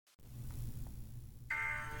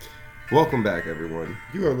Welcome back, everyone.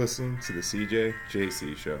 You are listening to the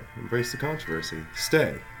CJ Show. Embrace the controversy.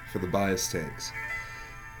 Stay for the biased takes.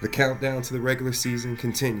 The countdown to the regular season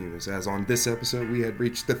continues, as on this episode we had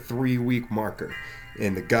reached the 3-week marker,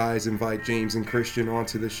 and the guys invite James and Cristain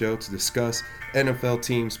onto the show to discuss NFL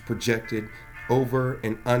teams' projected over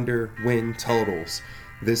and under win totals.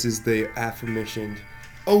 This is the aforementioned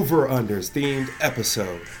over-unders themed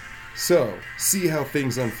episode. So, see how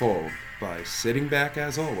things unfold by sitting back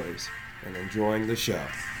as always and enjoying the show.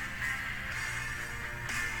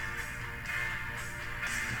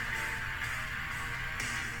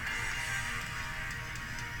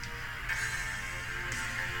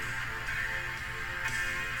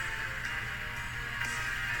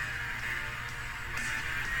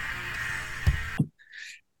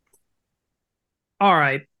 All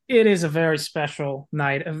right. It is a very special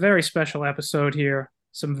night, a very special episode here.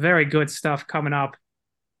 Some very good stuff coming up.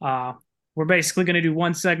 Uh, we're basically going to do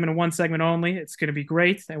one segment and one segment only. It's going to be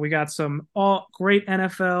great. And we got some all great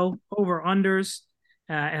NFL over-unders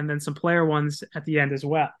and then some player ones at the end as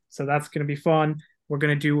well. So that's going to be fun.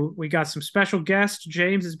 We got some special guests.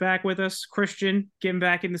 James is back with us. Cristain getting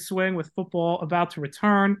back in the swing with football about to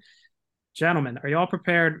return. Gentlemen, are y'all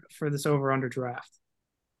prepared for this over-under draft?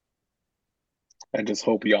 I just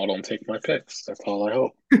hope y'all don't take my picks. That's all I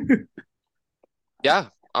hope. Yeah,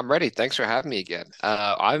 I'm ready. Thanks for having me again.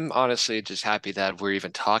 I'm honestly just happy that we're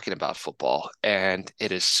even talking about football, and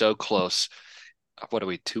it is so close. What are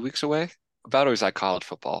we, 2 weeks away? About or is that college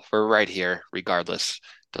football? We're right here, regardless.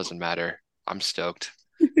 Doesn't matter. I'm stoked.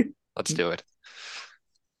 Let's do it.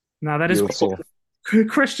 Now that is Beautiful.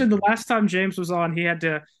 Cristain. The last time James was on, he had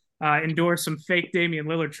to endure some fake Damian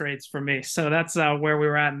Lillard trades for me. So that's where we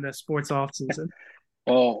were at in the sports offseason.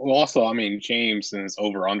 Well, also, James and his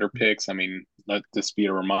over-under picks. Let this be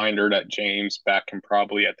a reminder that James, back in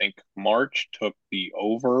probably, I think, March, took the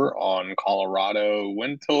over on Colorado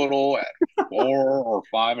win total at 4 or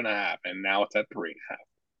 5.5, and now it's at 3.5.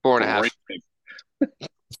 Four and a half. Great pick.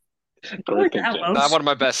 Great pick, James. Not one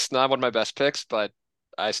of my best picks, but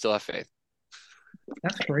I still have faith.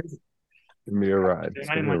 That's crazy. Give me a ride.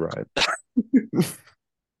 Give me a ride.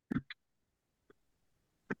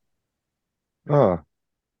 Oh,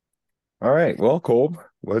 all right. Well, Cole,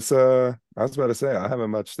 I was about to say, I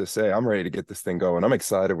haven't much to say. I'm ready to get this thing going. I'm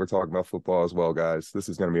excited. We're talking about football as well, guys. This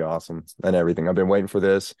is going to be awesome and everything. I've been waiting for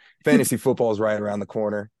this. Fantasy football is right around the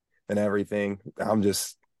corner and everything.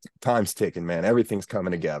 Time's ticking, man. Everything's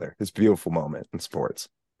coming together. It's a beautiful moment in sports.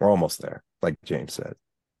 We're almost there, like James said.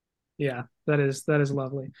 Yeah, that is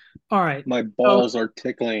lovely. All right. My balls are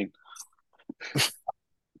tickling.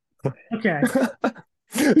 Okay.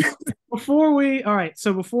 Before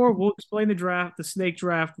we'll explain the draft, the snake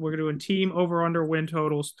draft, we're doing team over under win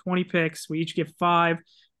totals, 20 picks. We each get 5.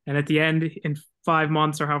 And at the end, in 5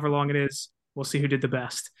 months or however long it is, we'll see who did the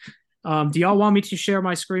best. Do y'all want me to share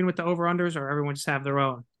my screen with the over unders or everyone just have their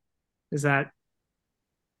own? Is that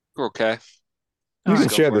Okay. You can Go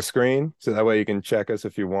share for the it. screen so that way you can check us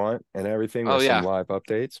if you want and everything Oh with some yeah, live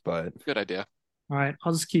updates. But good idea. all right?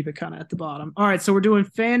 I'll just keep it kind of at the bottom. All right, so we're doing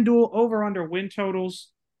FanDuel over under win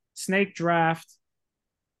totals, snake draft.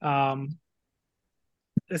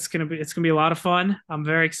 It's gonna be a lot of fun. I'm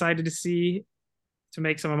very excited to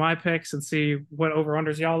make some of my picks and see what over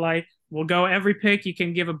unders y'all like. We'll go every pick. You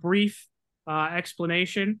can give a brief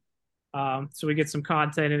explanation, so we get some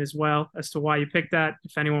content in as well as to why you picked that.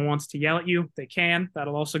 If anyone wants to yell at you, they can.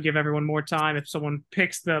 That'll also give everyone more time if someone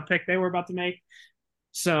picks the pick they were about to make.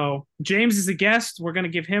 So James is a guest. We're going to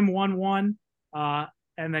give him 1-1.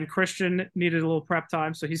 And then Cristain needed a little prep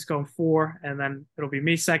time, so he's going 4. And then it'll be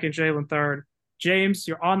me second, Jalen third. James,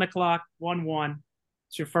 you're on the clock, 1-1.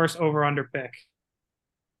 It's your first over-under pick.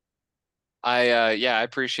 I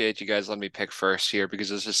appreciate you guys letting me pick first here because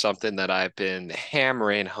this is something that I've been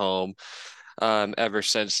hammering home ever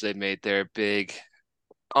since they made their big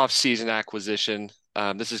off-season acquisition.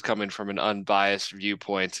 This is coming from an unbiased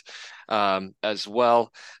viewpoint as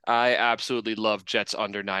well. I absolutely love Jets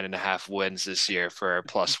under 9.5 wins this year for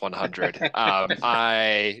plus 100.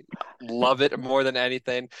 I love it more than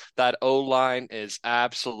anything. That O-line is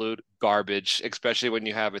absolute garbage, especially when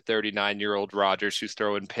you have a 39-year-old Rodgers who's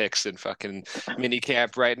throwing picks in fucking mini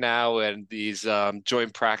camp right now and these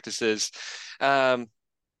joint practices.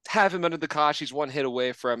 Have him under the cosh. He's one hit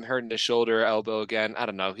away from hurting his shoulder, elbow again. I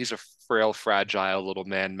don't know. He's a frail, fragile little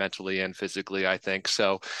man mentally and physically, I think.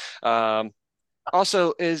 So,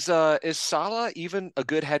 also, is Saleh even a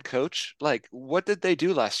good head coach? Like, what did they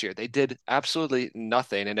do last year? They did absolutely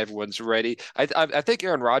nothing, and everyone's ready. I think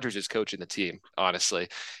Aaron Rodgers is coaching the team, honestly.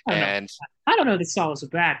 I don't know. And I don't know that Saleh's a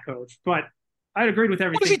bad coach, but I'd agreed with What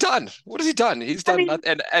has everything. he done? What has he done? He's I done mean,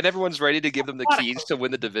 nothing, and everyone's ready to give them the a lot of keys to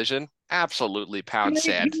win the division. Absolutely pound he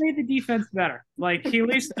sand. made the defense better. Like he at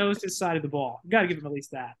least knows his side of the ball. You got to give him at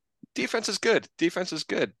least that. Defense is good. Defense is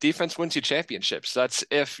good. Defense wins you championships. That's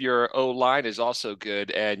if your O line is also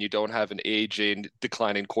good and you don't have an aging,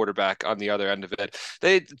 declining quarterback on the other end of it.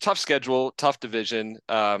 They tough schedule, tough division.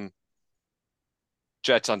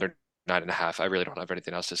 Jets under 9.5. I really don't have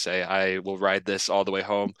anything else to say. I will ride this all the way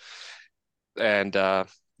home. And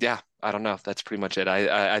yeah, I don't know. That's pretty much it.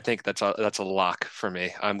 I think that's a lock for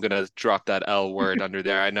me. I'm gonna drop that L word under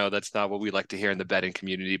there. I know that's not what we like to hear in the betting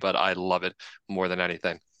community, but I love it more than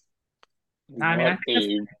anything. I mean, I What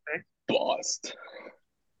think a bust.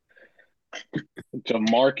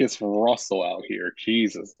 Jamarcus Russell out here.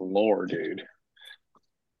 Jesus Lord, dude.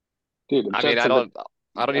 Dude, the I mean, Jets I are don't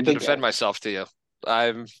I don't I need to think defend myself to you.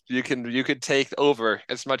 You can take over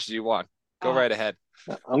as much as you want. Go right ahead.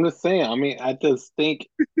 I'm just saying. I mean, I just think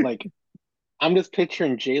like I'm just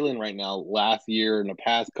picturing Jalen right now. Last year, in the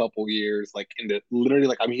past couple years, like in the literally,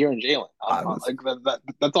 like I'm hearing Jalen. I was, Like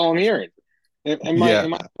that's all I'm hearing. yeah, Am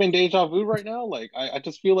I having deja vu right now? Like I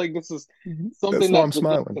just feel like this is that's something why that I'm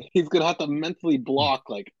smiling. he's gonna have to mentally block.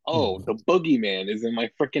 Like, oh, the boogeyman is in my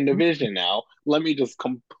freaking division now. Let me just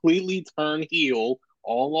completely turn heel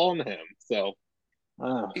all on him. So,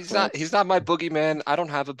 He's not my boogeyman. I don't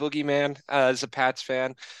have a boogeyman as a Pats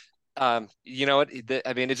fan. You know what?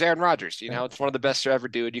 I mean, it's Aaron Rodgers. You know, it's one of the best to ever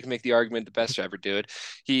do it. You can make the argument the best to ever do it.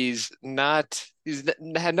 He's not.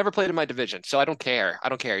 Had never played in my division, so I don't care. I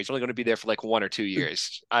don't care. He's only going to be there for like 1 or 2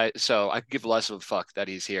 years. I could give less of a fuck that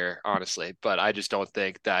he's here, honestly. But I just don't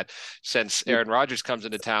think that since Aaron Rodgers comes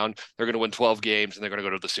into town, they're going to win 12 games and they're going to go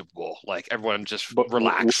to the Super Bowl. Like everyone, just but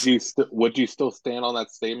relax. would you still stand on that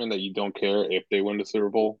statement that you don't care if they win the Super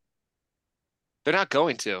Bowl? They're not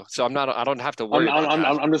going to, so I'm not. I don't have to worry about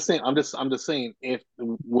that. I'm just saying. I'm just saying. If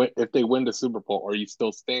they win the Super Bowl, are you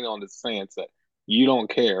still staying on the stance that you don't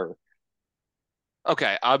care?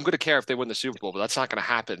 Okay, I'm going to care if they win the Super Bowl, but that's not going to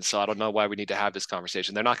happen. So I don't know why we need to have this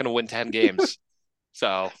conversation. They're not going to win 10 games. So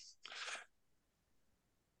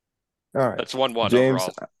All right, that's 1-1 James,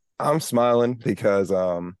 overall. I'm smiling because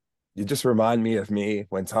you just remind me of me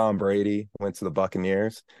when Tom Brady went to the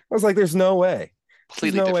Buccaneers. I was like, there's no way.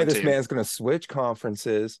 There's Completely no way different this team. man's going to switch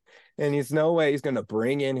conferences, and there's no way he's going to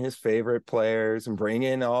bring in his favorite players and bring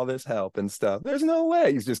in all this help and stuff. There's no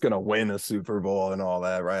way he's just going to win a Super Bowl and all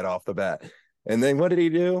that right off the bat. And then what did he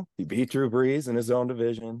do? He beat Drew Brees in his own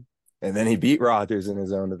division, and then he beat Rodgers in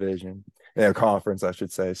his own division, their conference, I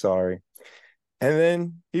should say. Sorry. And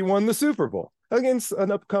then he won the Super Bowl against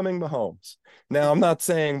an upcoming Mahomes. Now, I'm not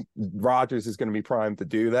saying Rodgers is going to be primed to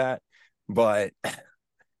do that, but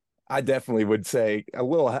I definitely would say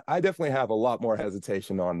I definitely have a lot more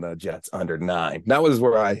hesitation on the Jets under 9. That was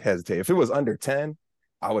where I hesitate. If it was under 10,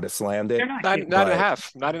 I would have slammed they're it. not Nine, getting. nine and a But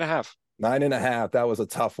half. 9.5. 9.5, that was a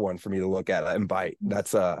tough one for me to look at and bite.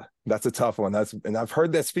 That's a tough one. And I've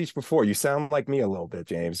heard that speech before. You sound like me a little bit,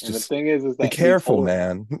 James. And the Just thing is be that careful,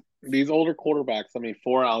 man. these older quarterbacks. I mean,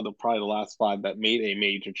 four out of probably the last five that made a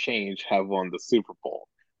major change have won the Super Bowl.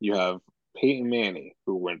 You have Peyton Manning,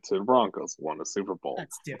 who went to the Broncos, won the Super Bowl.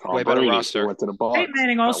 That's different. Tom Way better Brady, roster. who went to the Peyton Bucks,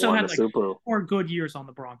 Manning that also won had the like Super Bowl. 4 good years on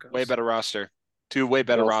the Broncos. Way better roster. 2 way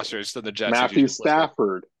better Yes. rosters than the Jets. Matthew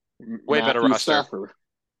Stafford. Way better roster. Stafford.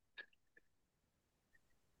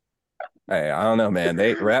 Hey, I don't know, man.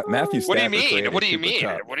 Matthew What do you Stafford mean? created What do you Cooper mean?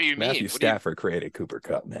 Kupp. What do you mean? Matthew What do you? Stafford created Cooper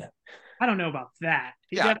Kupp, man. I don't know about that.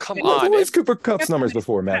 Yeah, come What on. was Cooper Kupp's numbers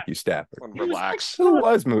before Matthew Stafford? Relax. Who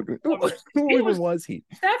was who even was he?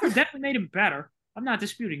 Stafford definitely made him better. I'm not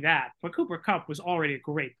disputing that. But Cooper Kupp was already a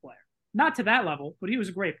great player. Not to that level, but he was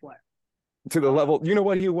a great player. To the level, you know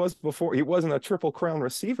what he was before? He wasn't a triple crown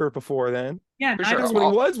receiver before then. Yeah, For sure. That's what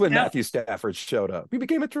he was when Yeah. Matthew Stafford showed up. He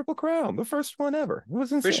became a triple crown, the first one ever. It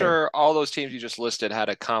was insane. Pretty sure all those teams you just listed had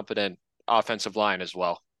a competent offensive line as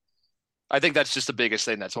well. I think that's just the biggest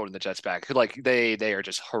thing that's holding the Jets back. Like they are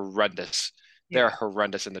just horrendous. They're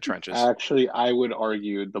horrendous in the trenches. Actually, I would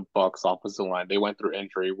argue the Bucks offensive line. They went through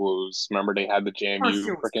injury woes. Remember, they had the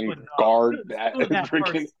JMU freaking guard.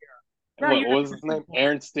 Freaking what was his name?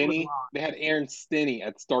 Aaron Stinney. They had Aaron Stinney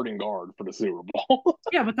at starting guard for the Super Bowl.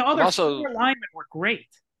 Yeah, but the other Also- 4 linemen were great.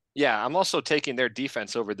 Yeah, I'm also taking their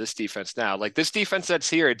defense over this defense now. Like this defense that's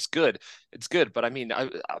here, it's good. It's good, but I mean,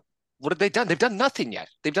 what have they done? They've done nothing yet.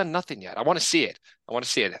 They've done nothing yet. I want to see it.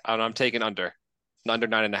 And I'm taking under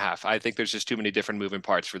 9.5. I think there's just too many different moving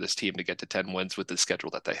parts for this team to get to 10 wins with the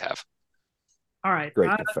schedule that they have. All right.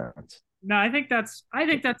 Great defense. No, I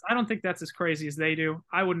don't think that's as crazy as they do.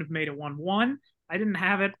 I wouldn't have made it 1-1. I didn't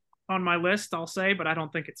have it on my list, I'll say, but I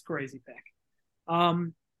don't think it's crazy pick.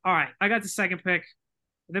 All right, I got the second pick,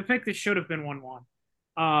 the pick that should have been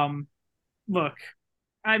 1-1. Look,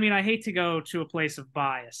 I mean, I hate to go to a place of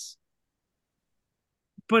bias,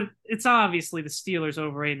 but it's obviously the Steelers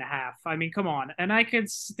over 8.5. I mean, come on. And I could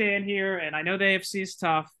stand here, and I know the AFC is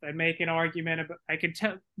tough, and make an argument. I could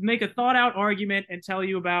make a thought out argument and tell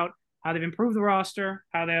you about how they've improved the roster,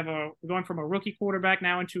 how they have going from a rookie quarterback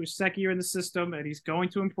now into his second year in the system, and he's going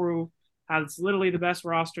to improve. How it's literally the best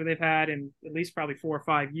roster they've had in at least probably 4 or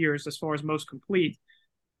 5 years as far as most complete.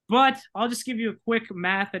 But I'll just give you a quick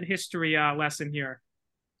math and history lesson here.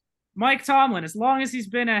 Mike Tomlin, as long as he's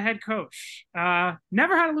been a head coach,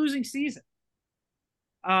 never had a losing season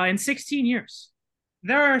in 16 years.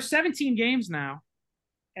 There are 17 games now,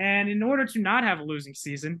 and in order to not have a losing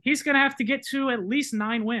season, he's going to have to get to at least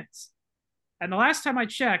 9 wins. And the last time I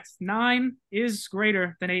checked, 9 is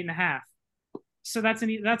greater than 8.5. So that's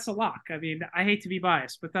a lock. I mean, I hate to be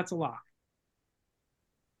biased, but that's a lock.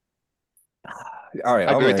 All right,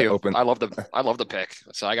 I agree with you. I love the pick,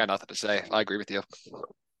 so I got nothing to say. I agree with you.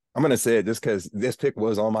 I'm going to say it just because this pick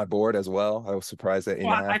was on my board as well. I was surprised at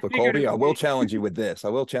 8.5. But Colby, I will challenge you with this. Because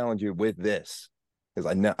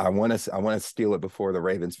I want to steal it before the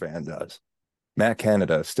Ravens fan does. Matt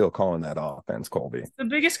Canada is still calling that offense, Colby. It's the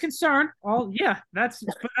biggest concern. That's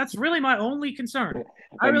really my only concern.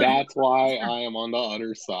 That's why I am on the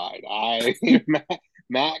other side.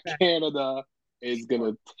 Matt Canada is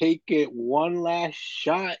gonna take it one last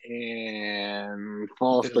shot and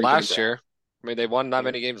fall straight last year. I mean, they won not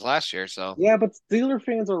many games last year, so yeah. But Steeler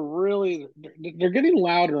fans are they're getting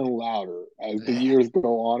louder and louder as the years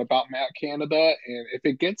go on about Matt Canada, and if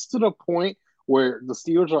it gets to the point where the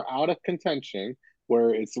Steelers are out of contention,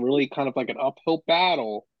 where it's really kind of like an uphill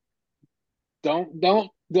battle,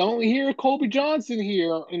 don't hear Colby Johnson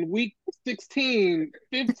here in week 16,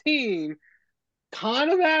 15.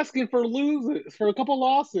 Kind of asking for a couple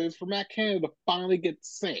losses for Matt Canada to finally get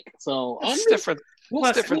sync. So it's different.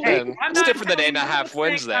 It's different than 8.5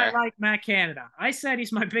 wins there. I like Matt Canada. I said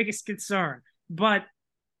he's my biggest concern, but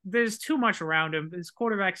there's too much around him. His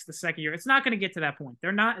quarterback's the second year. It's not going to get to that point.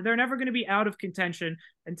 They're never going to be out of contention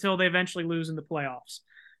until they eventually lose in the playoffs.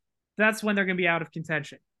 That's when they're going to be out of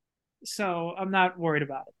contention. So I'm not worried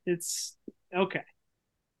about it. It's okay.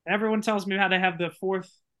 Everyone tells me how they have the 4th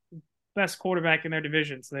best quarterback in their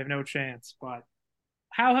division, so they have no chance. But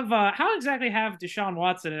how exactly have Deshaun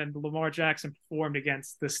Watson and Lamar Jackson performed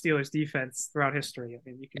against the Steelers defense throughout history? I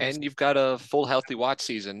mean, you've got a full healthy Watts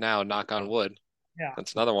season now, knock on wood. Yeah,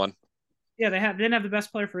 that's another one. Yeah, they didn't have the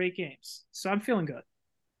best player for 8 games, so I'm feeling good.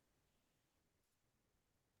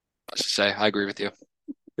 I agree with you.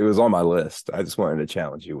 It was on my list. I just wanted to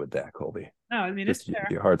challenge you with that, Colby. No, I mean, it's fair.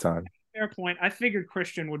 Give you a hard time. Fair point. I figured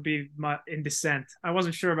Cristain would be in dissent. I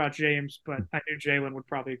wasn't sure about James, but I knew Jalen would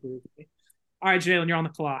probably agree with me. All right, Jalen, you're on the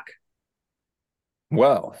clock.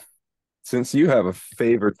 Well, since you have a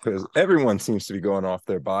favorite, because everyone seems to be going off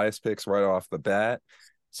their bias picks right off the bat.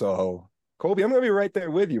 So, Colby, I'm going to be right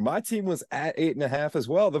there with you. My team was at 8.5 as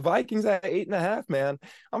well. The Vikings at 8.5, man.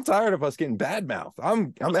 I'm tired of us getting bad mouth.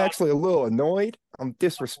 I'm actually a little annoyed. I'm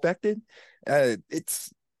disrespected.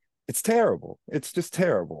 It's terrible. It's just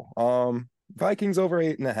terrible. Vikings over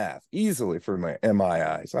 8.5 easily in my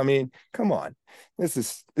eyes. I mean, come on, this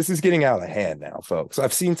is getting out of hand now, folks.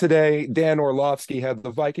 I've seen today Dan Orlovsky had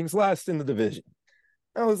the Vikings last in the division.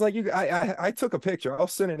 I was like, I took a picture. I'll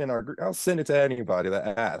send it to anybody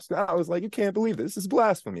that asks. I was like, you can't believe this. This is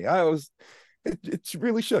blasphemy. It's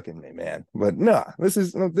really shooking me, man. But nah,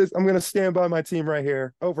 I'm going to stand by my team right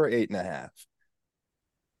here over 8.5.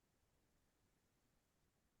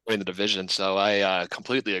 In the division, so I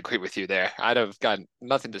completely agree with you there. I'd have got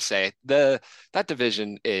nothing to say. That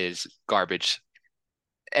division is garbage,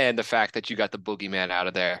 and the fact that you got the boogeyman out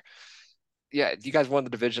of there. Yeah, you guys won the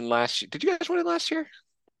division last year. Did you guys win it last year?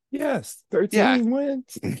 Yes, 13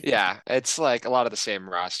 wins. Yeah, it's like a lot of the same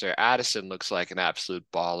roster. Addison looks like an absolute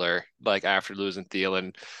baller. Like after losing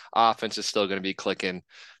Thielen, offense is still going to be clicking.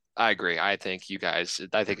 I agree. I think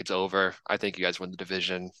it's over. I think you guys win the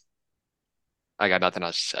division. I got nothing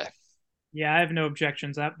else to say. Yeah, I have no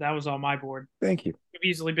objections. That was on my board. Thank you. We've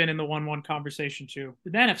easily been in the 1-1 conversation too. The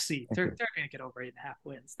NFC, they're going to get over 8.5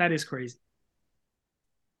 wins. That is crazy.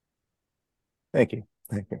 Thank you.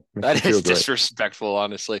 That is disrespectful,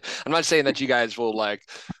 honestly. I'm not saying that you guys will like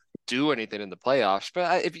do anything in the playoffs,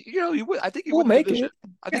 but if you would, I think you will make it.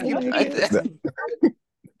 I think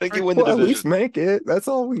you win the division. At least make it. That's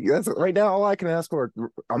right now all I can ask for.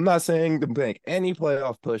 I'm not saying to make any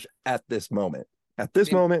playoff push at this moment. At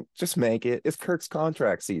this moment, just make it. It's Kirk's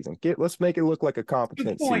contract season. Let's make it look like a Good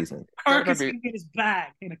competent point. season. Kirk is going to get his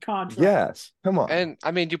bag in a contract. Yes, come on. And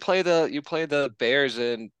I mean, you play the Bears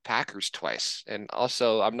and Packers twice, and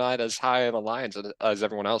also I'm not as high on the Lions as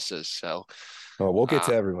everyone else is. So, We'll get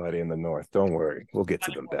to everybody in the North. Don't worry, we'll get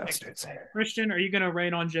to them bastards. Cristain, are you going to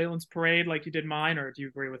rain on Jalen's parade like you did mine, or do you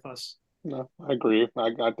agree with us? No, I agree.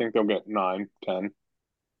 I think they'll get 9, 10.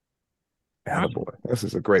 Attaboy. This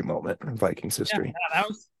is a great moment in Vikings history. Yeah, that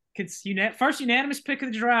was first unanimous pick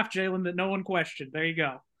of the draft, Jalen, that no one questioned. There you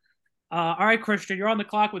go. All right, Cristain, you're on the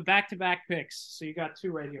clock with back-to-back picks, so you got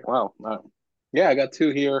 2 right here. Wow. Yeah, I got 2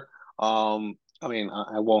 here. I mean,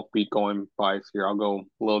 I won't be going biased here. I'll go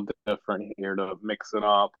a little different here to mix it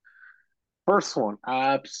up. First one,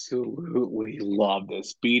 absolutely love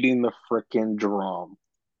this. Beating the freaking drum.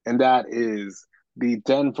 And that is the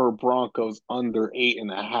Denver Broncos under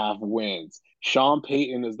 8.5 wins. Sean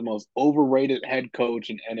Payton is the most overrated head coach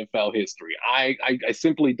in NFL history. I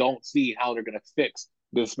simply don't see how they're going to fix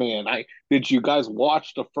this man. Did you guys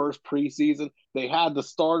watch the first preseason? They had the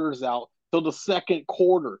starters out till the second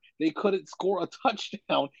quarter. They couldn't score a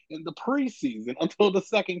touchdown in the preseason until the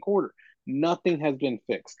second quarter. Nothing has been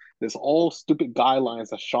fixed. This all stupid guidelines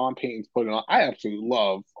that Sean Payton's putting on. I absolutely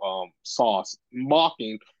love Sauce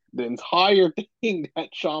mocking the entire thing that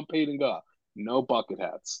Sean Payton got. No bucket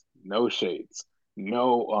hats, no shades,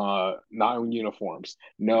 no non-uniforms,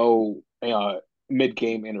 no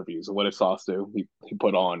mid-game interviews. What did Sauce do? He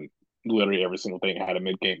put on literally every single thing, had a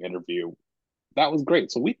mid-game interview. That was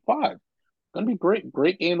great. So week 5, gonna be great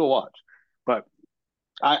game to watch. But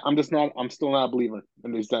I'm still not a believer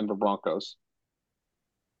in these Denver Broncos.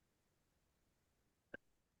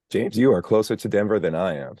 James, you are closer to Denver than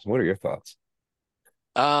I am. What are your thoughts?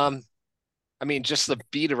 I mean, just the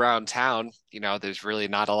beat around town, there's really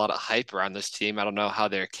not a lot of hype around this team. I don't know how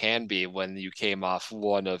there can be when you came off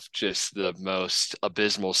one of just the most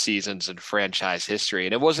abysmal seasons in franchise history.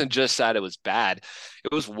 And it wasn't just that it was bad.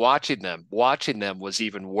 It was watching them. Watching them was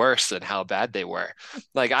even worse than how bad they were.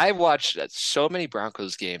 Like, I watched so many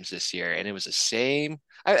Broncos games this year, and it was the same.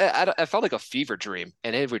 I felt like a fever dream,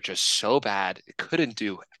 and it was just so bad. It couldn't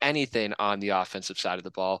do anything on the offensive side of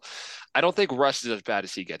the ball. I don't think Russ is as bad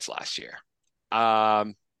as he gets last year.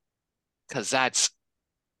 Because that's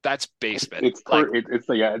basement. It's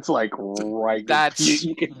like right. That's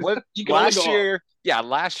you can, what you can last year. Yeah,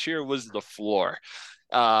 last year was the floor.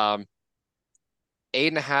 8.5.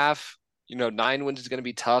 9 wins is going to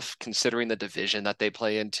be tough considering the division that they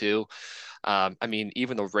play into. I mean,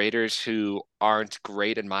 even the Raiders, who aren't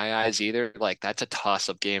great in my eyes either, like, that's a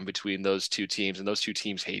toss-up game between those 2 teams, and those 2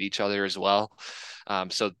 teams hate each other as well.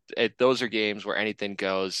 So those are games where anything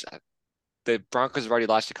goes. The Broncos have already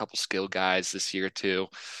lost a couple skill guys this year too.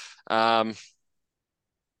 I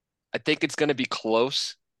think it's going to be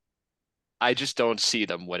close. I just don't see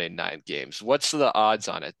them winning 9 games. What's the odds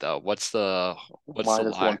on it though? What's the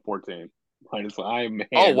 -114? I'm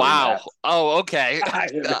oh wow. That. Oh okay. I'm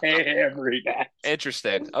hammering that.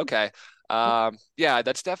 Interesting. Okay. Yeah,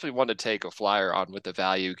 that's definitely one to take a flyer on with the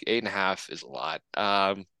value. 8.5 is a lot.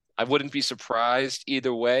 I wouldn't be surprised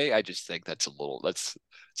either way. I just think it's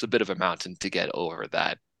a bit of a mountain to get over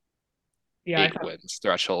that 8 wins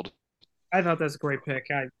threshold. I thought that's a great pick.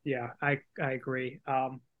 I agree.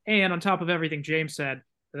 And on top of everything James said,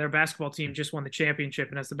 their basketball team just won the championship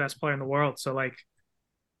and has the best player in the world. So, like,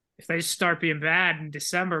 if they start being bad in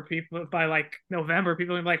December, by November,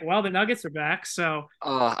 people will be like, well, the Nuggets are back. So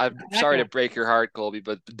I'm sorry to break your heart, Colby,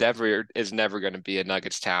 but Denver is never going to be a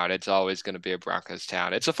Nuggets town. It's always going to be a Broncos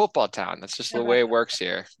town. It's a football town. That's just the way it works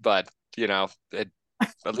here. But,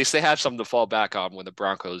 at least they have something to fall back on when the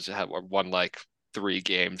Broncos have won like 3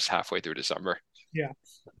 games halfway through December. Yeah.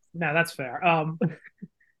 No, that's fair.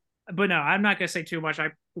 But no, I'm not going to say too much.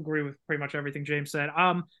 I agree with pretty much everything James said.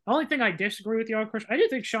 The only thing I disagree with you on, Chris, I do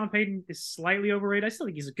think Sean Payton is slightly overrated. I still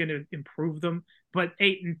think he's going to improve them, but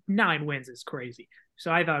 8 and 9 wins is crazy. So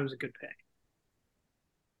I thought it was a good pick.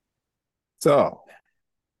 So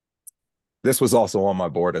this was also on my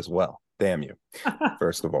board as well. Damn you.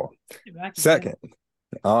 First of all. Second,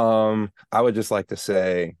 I would just like to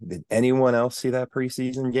say, did anyone else see that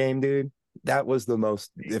preseason game, dude? That was the most,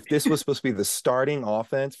 if this was supposed to be the starting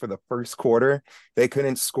offense for the first quarter, they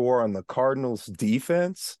couldn't score on the Cardinals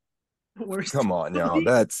defense. Come on, y'all.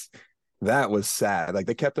 That was sad. Like,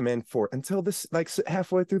 they kept them in for until this, like,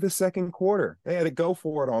 halfway through the second quarter. They had to go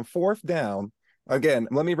for it on 4th down. Again,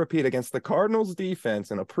 let me repeat, against the Cardinals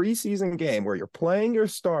defense in a preseason game where you're playing your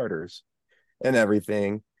starters and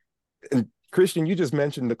everything. And Christian, you just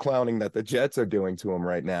mentioned the clowning that the Jets are doing to him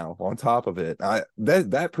right now. On top of it,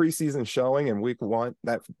 that preseason showing in week 1,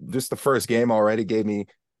 that just the first game already gave me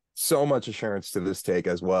so much assurance to this take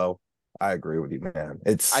as well. I agree with you, man.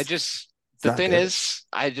 It's The not thing good. is,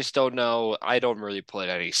 I just don't know. I don't really put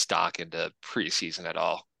any stock into preseason at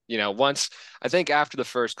all. Once I think after the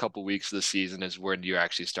first couple weeks of the season is when you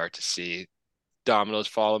actually start to see dominoes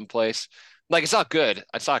fall in place. Like it's not good.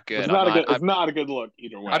 It's not It's good. not a good. It's not a good look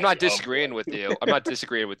either way. I'm not disagreeing with you. I'm not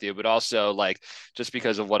disagreeing with you, but also like just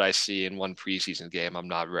because of what I see in one preseason game, I'm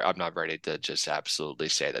not ready to just absolutely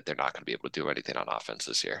say that they're not going to be able to do anything on offense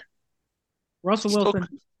this year. Russell Still,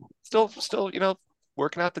 Wilson. still,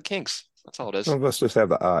 working out the kinks. That's all it is. Well, let's just have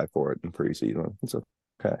the eye for it in preseason. It's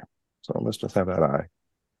okay. So let's just have that eye.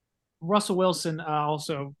 Russell Wilson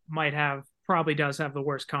also probably does have the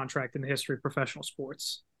worst contract in the history of professional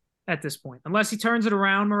sports at this point, unless he turns it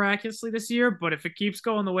around miraculously this year. But if it keeps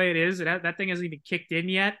going the way it is, that thing hasn't even kicked in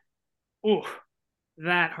yet. Ooh,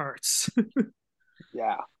 that hurts.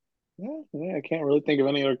 Yeah. I can't really think of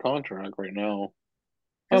any other contract right now.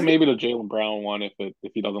 Oh, maybe the Jaylen Brown one if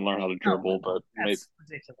he doesn't learn how to dribble, but that's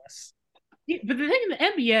ridiculous. Yeah, but the thing in the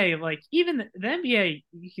NBA, like even the NBA,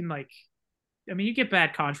 you can you get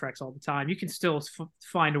bad contracts all the time. You can still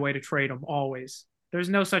find a way to trade them always. There's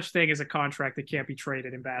no such thing as a contract that can't be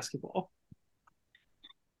traded in basketball.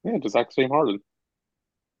 yeah, just ask James Harden.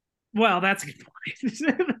 Well, that's a good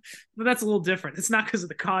point. But that's a little different. It's not because of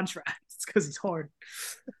the contract. It's because he's hard.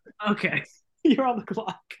 Okay. You're on the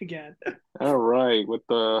clock again. All right, with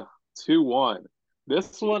the 2-1.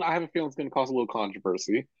 This one I have a feeling it's going to cause a little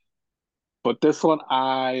controversy. But this one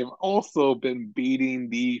I've also been beating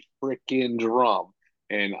the freaking drum.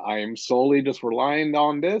 And I am solely just relying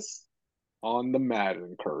on the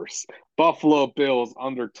Madden curse. Buffalo Bills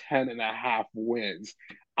under 10.5 wins.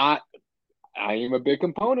 I am a big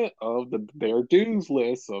component of their dues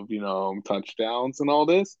list of, touchdowns and all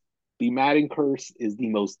this. The Madden curse is the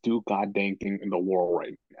most do goddamn thing in the world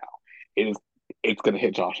right now. It's gonna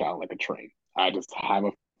hit Josh Allen like a train. I just have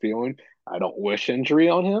a feeling. I don't wish injury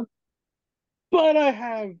on him, but I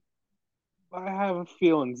have a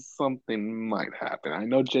feeling something might happen. I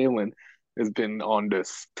know Jalen has been on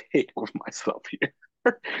this take with myself here.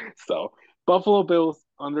 So Buffalo Bills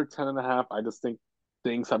under 10.5. I just think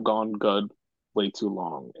things have gone good way too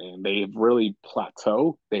long, and they've really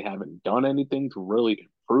plateaued. They haven't done anything to really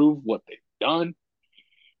improve what they've done.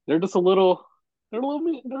 They're just a little, they're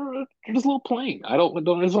just a little plain. I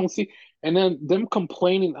just don't see. And then them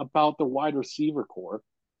complaining about the wide receiver core.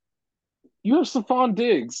 You have Stephon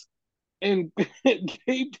Diggs and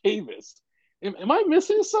Gabe Davis. Am I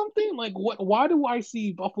missing something? Like what? Why do I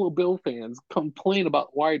see Buffalo Bill fans complain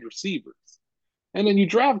about wide receivers? And then you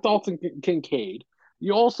draft Dalton Kincaid.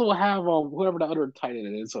 You also have whoever the other tight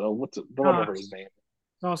end is. Whatever his name?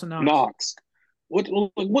 Dawson Knox.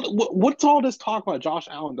 What's all this talk about? Josh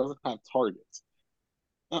Allen doesn't have targets.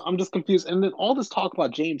 I'm just confused. And then all this talk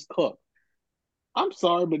about James Cook. I'm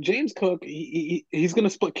sorry, but James Cook he's going to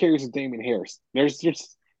split carries with Damian Harris.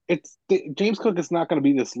 James Cook is not going to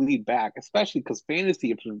be this lead back, especially because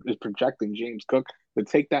fantasy is projecting James Cook to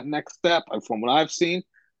take that next step. And from what I've seen,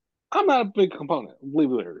 I'm not a big component,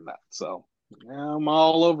 believe it or not. So yeah, I'm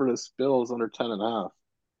all over this Bills under 10.5.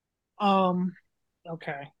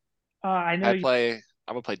 Okay. I know I'm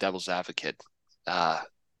gonna play devil's advocate.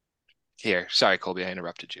 Here, sorry, Colby, I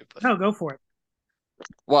interrupted you. But no, go for it.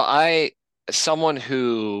 well, someone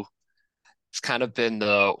who has kind of been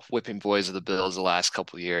the whipping boys of the Bills the last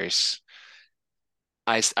couple of years.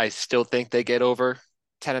 I still think they get over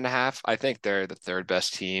 10.5. I think they're the third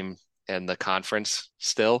best team in the conference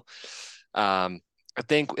still. I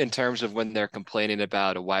think in terms of when they're complaining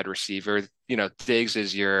about a wide receiver, Diggs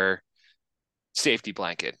is your safety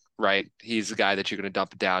blanket, right? He's the guy that you're going to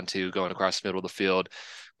dump it down to going across the middle of the field,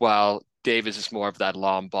 while Davis is more of that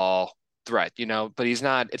long ball threat, but it's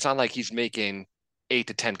not like he's making 8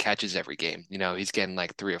 to 10 catches every game. He's getting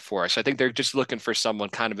like 3 or 4. So I think they're just looking for someone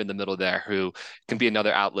kind of in the middle there who can be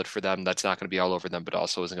another outlet for them that's not going to be all over them, but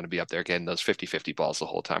also isn't going to be up there getting those 50-50 balls the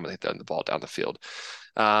whole time when they're throwing the ball down the field.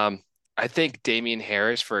 I think Damian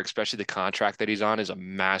Harris, for especially the contract that he's on, is a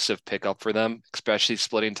massive pickup for them, especially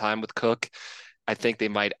splitting time with Cook. I think they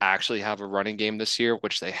might actually have a running game this year,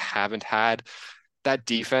 which they haven't had. That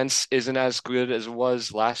defense isn't as good as it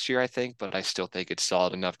was last year, I think, but I still think it's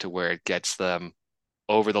solid enough to where it gets them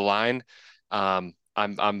over the line. I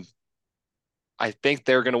think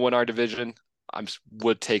they're going to win our division.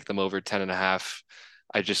 Would take them over 10.5.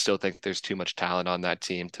 I just still think there's too much talent on that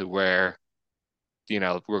team to where,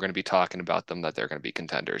 we're going to be talking about them that they're going to be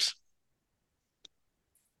contenders.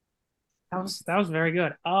 That was very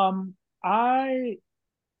good. I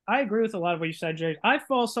agree with a lot of what you said, Jay. I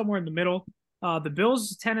fall somewhere in the middle. The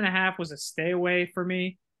Bills 10.5 was a stay away for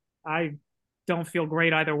me. I don't feel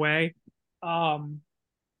great either way. Um,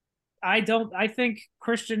 I think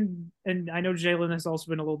Christian, and I know Jalen has also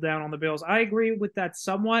been a little down on the Bills. I agree with that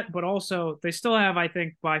somewhat, but also they still have, I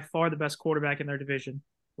think, by far the best quarterback in their division,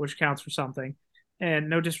 which counts for something. And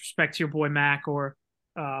no disrespect to your boy Mac or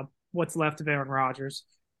uh, what's left of Aaron Rodgers,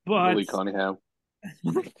 but Willie Cunningham.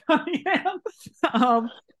 um,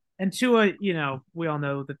 and Tua, we all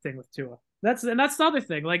know the thing with Tua. That's the other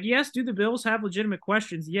thing. Like, yes, do the Bills have legitimate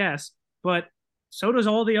questions? Yes, but so does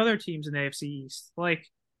all the other teams in the AFC East. Like,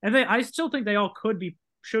 and I still think they all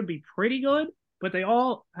should be pretty good, but they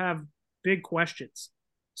all have big questions.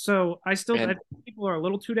 So I think people are a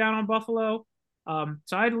little too down on Buffalo.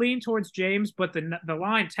 So I'd lean towards James, but the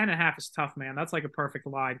line 10.5 is tough, man. That's like a perfect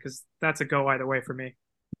line because that's a go either way for me.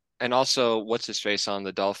 And also, what's his face on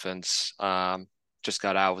the Dolphins? Just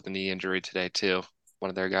got out with a knee injury today too. One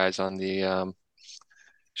of their guys on the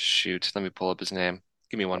shoot. Let me pull up his name.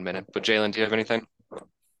 Give me 1 minute. But Jalen, do you have anything?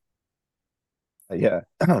 Yeah.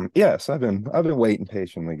 Yes, I've been waiting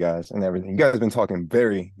patiently, guys, and everything. You guys have been talking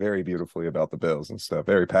very, very beautifully about the Bills and stuff.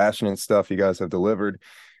 Very passionate stuff you guys have delivered.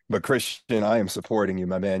 But Christian, I am supporting you,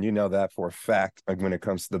 my man. You know that for a fact. Like when it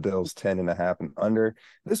comes to the Bills 10.5 and under.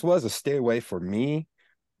 This was a stay away for me,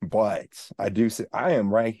 but I do see I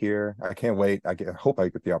am right here. I can't wait. Hope I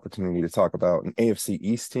get the opportunity to talk about an AFC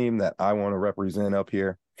East team that I want to represent up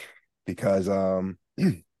here because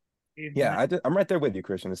yeah, I'm right there with you,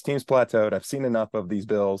 Christian. This team's plateaued. I've seen enough of these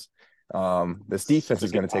Bills. This defense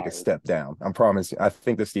is going to take a step down. I promise. I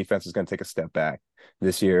think this defense is going to take a step back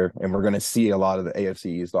this year, and we're going to see a lot of the AFC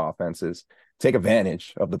East offenses take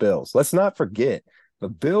advantage of the Bills. Let's not forget the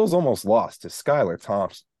Bills almost lost to Skylar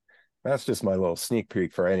Thompson. That's just my little sneak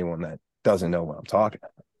peek for anyone that doesn't know what I'm talking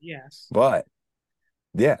about. Yes. But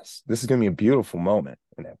yes, this is going to be a beautiful moment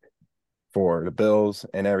for the Bills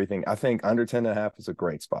and everything. I think under 10.5 is a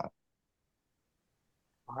great spot.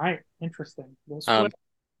 All right, interesting. Taron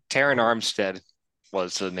Armstead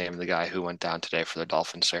was the name of the guy who went down today for the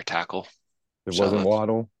Dolphins, their tackle. It wasn't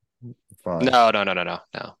Waddle. Fine.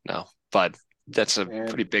 No. But that's a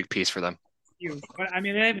pretty big piece for them. Huge. But I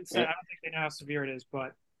mean, they haven't said. I don't think they know how severe it is,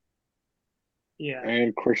 but yeah.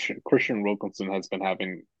 And Christian Wilkinson has been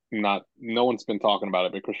having no one's been talking about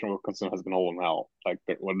it, but Christian Wilkinson has been holding out like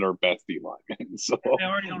one of their best D linemen. So they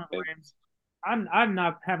already don't have Rams. I'm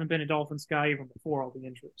haven't been a Dolphins guy even before all the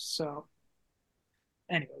injuries. So,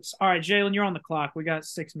 anyways, all right, Jalen, you're on the clock. We got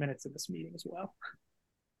 6 minutes in this meeting as well.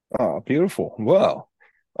 Oh, beautiful. Well,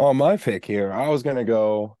 on my pick here, I was going to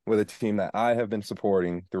go with a team that I have been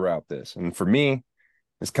supporting throughout this. And for me,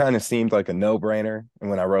 this kind of seemed like a no-brainer. And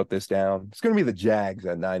when I wrote this down, it's going to be the Jags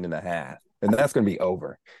at 9.5. And that's going to be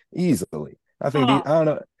over easily. I think, I don't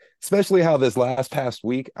know, especially how this past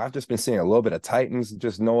week, I've just been seeing a little bit of Titans,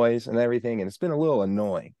 just noise and everything. And it's been a little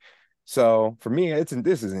annoying. So for me,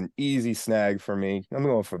 this is an easy snag for me. I'm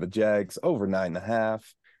going for the Jags over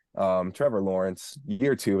 9.5. Trevor Lawrence,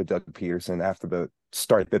 year 2 with Doug Peterson after the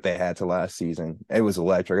start that they had to last season. It was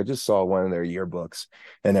electric. I just saw one of their yearbooks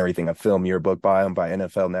and everything, a film yearbook by them by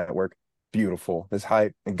NFL Network. Beautiful. This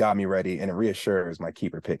hype, it got me ready, and it reassures my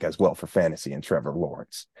keeper pick as well for fantasy and Trevor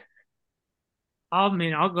Lawrence.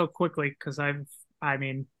 I'll go quickly because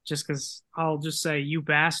just because I'll just say, you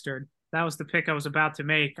bastard. That was the pick I was about to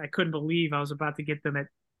make. I couldn't believe I was about to get them at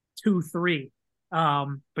 2-3.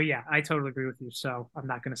 But yeah, I totally agree with you. So I'm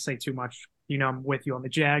not going to say too much. I'm with you on the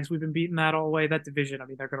Jags. We've been beating that all the way. That division,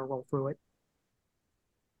 they're going to roll through it.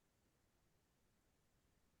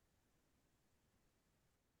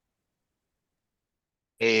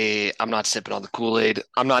 Hey, I'm not sipping on the Kool-Aid.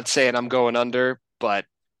 I'm not saying I'm going under, but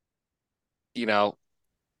you got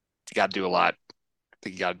to do a lot. I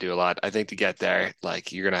think you got to do a lot. I think to get there,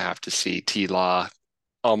 like you're gonna have to see T-Law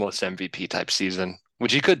almost MVP type season,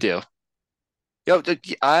 which he could do. Yo,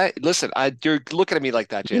 you're looking at me like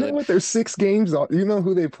that, Jalen. You know what? There's 6 games. You know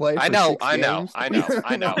who they play for 6 games? I know.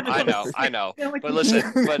 But listen,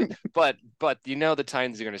 but the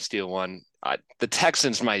Titans are going to steal one. The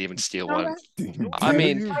Texans might even steal one. I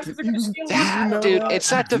mean, dude, it's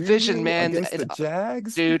that division, man. Against the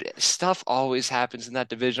Jags? Dude, stuff always happens in that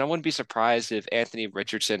division. I wouldn't be surprised if Anthony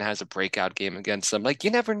Richardson has a breakout game against them. Like, you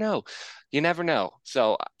never know.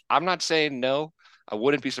 So I'm not saying no. I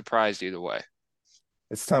wouldn't be surprised either way.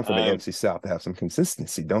 It's time for the NFC South to have some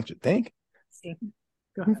consistency, don't you think? Go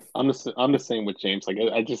ahead. I'm the same with James. Like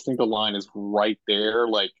I just think the line is right there.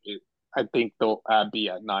 Like I think they'll be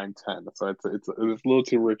at 9-10. So it's a little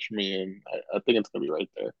too rich for me, and I think it's gonna be right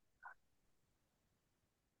there.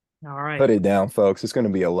 All right. Put it down, folks. It's going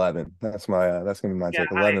to be 11. That's going to be my Yeah,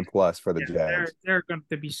 take. 11 plus for the yeah, Jags. they're going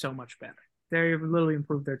to be so much better. They've literally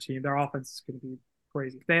improved their team. Their offense is going to be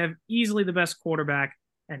crazy. They have easily the best quarterback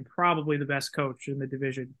and probably the best coach in the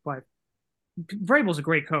division. But Vrabel's a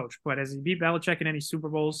great coach, but has he beat Belichick in any Super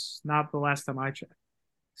Bowls? Not the last time I checked.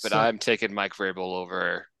 But So I'm taking Mike Vrabel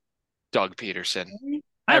over Doug Peterson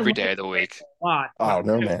I every love day of the week. a lot. Oh,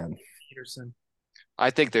 no, man. Peterson. I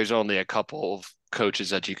think there's only a couple of coaches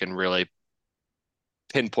that you can really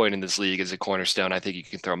pinpoint in this league as a cornerstone. I think you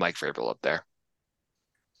can throw Mike Vrabel up there.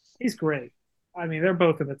 He's great. I mean, they're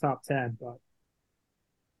both in the top 10, but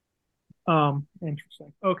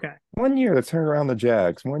interesting. Okay. 1 year to turn around the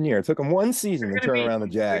Jags. 1 year. It took them one season to turn be around the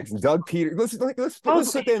Jags. Doug Peter. Let's put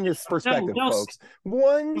that in this perspective, no, folks.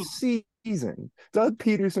 One season. Doug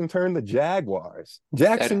Peterson turned the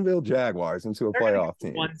Jacksonville Jaguars, into a playoff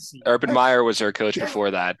team. Urban Meyer was their coach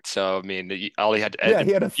before that, so I mean, all he had to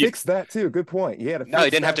he had to fix that too. Good point. He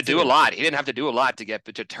didn't have to do a lot. He didn't have to do a lot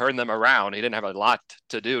to turn them around. He didn't have a lot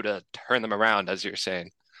to do to turn them around, as you're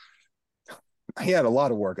saying. He had a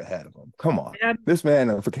lot of work ahead of him. Come on, this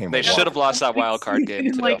man became. They should have lost that wild card game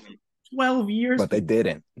in too. like 12 years, but they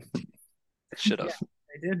didn't. Should have.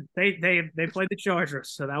 Yeah, they didn't. They played the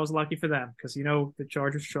Chargers, so that was lucky for them because the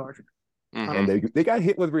Chargers. And they got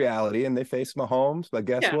hit with reality, and they faced Mahomes. But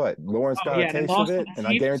guess what? Lawrence got a taste of it, and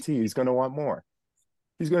I guarantee you, he's going to want more.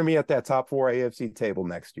 He's going to be at that top 4 AFC table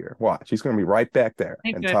next year. Watch, he's going to be right back there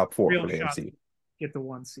in top 4 for the AFC. Get the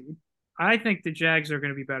 1 seed. I think the Jags are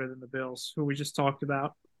going to be better than the Bills, who we just talked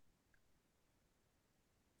about.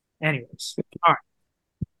 Anyways, all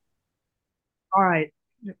right.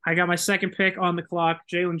 I got my second pick on the clock.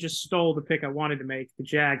 Jalen just stole the pick I wanted to make. The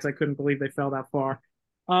Jags. I couldn't believe they fell that far.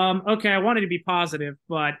 Okay, I wanted to be positive,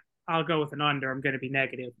 but I'll go with an under. I'm going to be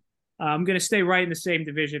negative. I'm going to stay right in the same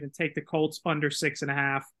division and take the Colts under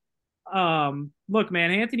 6.5. Look,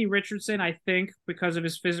 man, Anthony Richardson, I think, because of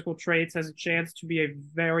his physical traits, has a chance to be a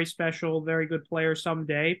very special, very good player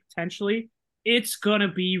someday, potentially. It's gonna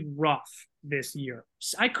be rough this year.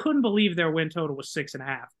 I couldn't believe their win total was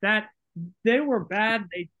 6.5. That they were bad.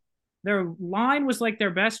 Their line was like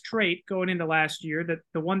their best trait going into last year. That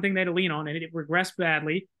the one thing they had to lean on, and it regressed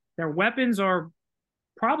badly. Their weapons are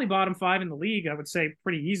probably bottom 5 in the league, I would say,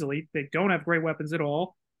 pretty easily. They don't have great weapons at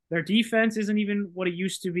all. Their defense isn't even what it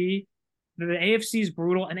used to be. The AFC is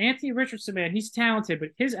brutal, and Anthony Richardson, man, he's talented, but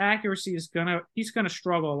his accuracy he's gonna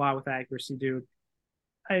struggle a lot with accuracy, dude.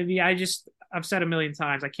 I mean, I've said a million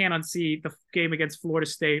times, I can't unsee the game against Florida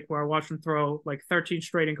State where I watched him throw like 13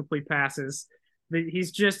 straight incomplete passes.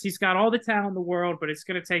 He's got all the talent in the world, but it's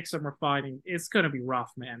gonna take some refining. It's gonna be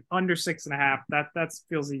rough, man. Under 6.5, that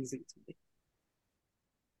feels easy to me.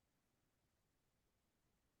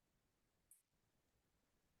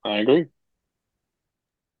 I agree.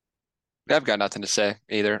 I've got nothing to say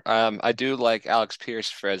either. I do like Alex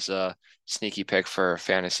Pierce as a sneaky pick for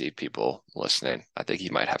fantasy people listening. I think he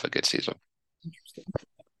might have a good season. Interesting.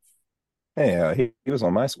 Hey, he was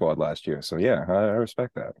on my squad last year, so yeah, I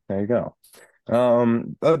respect that. There you go.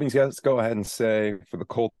 Other things, guys, let's go ahead and say for the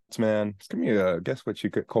Colts, man, it's gonna be guess what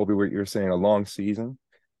Colby, what you're saying, a long season.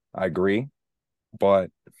 I agree,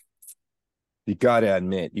 but you got to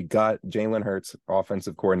admit, you got Jalen Hurts,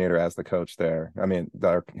 offensive coordinator, as the coach there. I mean,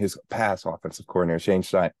 his past offensive coordinator, Shane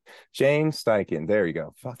Steichen. There you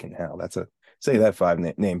go. Fucking hell, say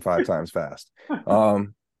that name 5 times fast.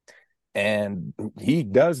 And he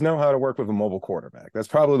does know how to work with a mobile quarterback. That's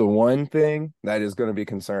probably the one thing that is going to be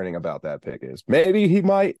concerning about that pick is maybe he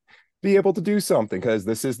might be able to do something because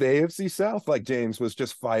this is the AFC South, like James was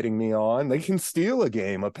just fighting me on. They can steal a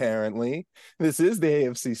game, apparently. This is the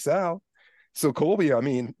AFC South. So Colby, I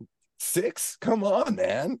mean, 6? Come on,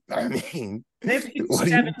 man. I mean, what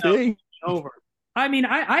do you think? Over. I mean,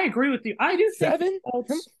 I agree with you. I do think 7?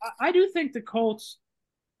 I do think the Colts.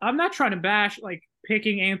 I'm not trying to bash like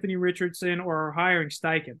picking Anthony Richardson or hiring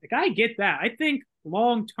Steichen. Like, I get that. I think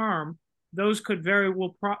long term, those could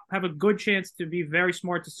have a good chance to be very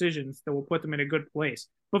smart decisions that will put them in a good place.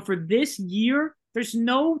 But for this year, there's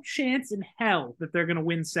no chance in hell that they're going to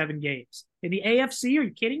win 7 games. In the AFC, are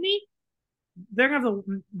you kidding me? They're going to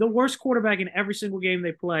have the worst quarterback in every single game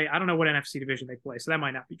they play. I don't know what NFC division they play, so that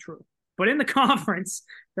might not be true. But in the conference,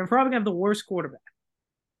 they're probably going to have the worst quarterback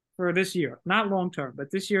for this year. Not long term,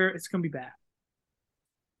 but this year it's going to be bad.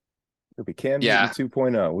 If we Cam Newton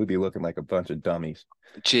 2.0, we'd be looking like a bunch of dummies.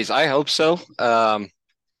 Jeez, I hope so.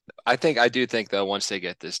 I do think though, once they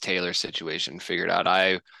get this Taylor situation figured out,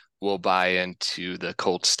 I will buy into the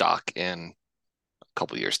Colts stock in a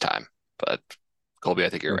couple years' time. But Colby, I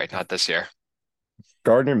think you're right. Not this year.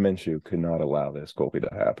 Gardner Minshew could not allow this, Colby, to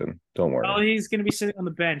happen. Don't Well, worry. he's going to be sitting on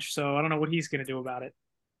the bench, so I don't know what he's going to do about it.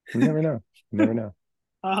 You never know. You never know.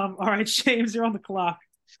 All right, James, you're on the clock.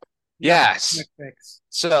 You got Yes. the picks.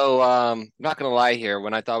 So, I'm not gonna lie here.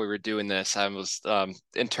 When I thought we were doing this, I was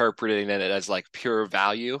interpreting it as like pure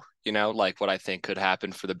value, like what I think could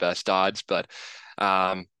happen for the best odds. But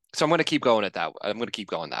so I'm gonna keep going at that. I'm gonna keep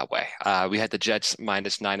going that way. We had the Jets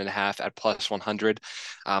 -9.5 at +100.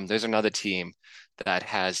 There's another team that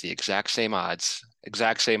has the exact same odds,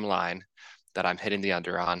 exact same line that I'm hitting the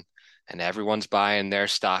under on, and everyone's buying their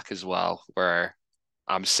stock as well, where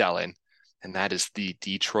I'm selling, and that is the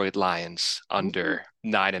Detroit Lions under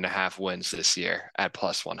 9.5 wins this year at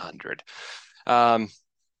 +100.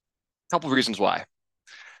 Couple of reasons why.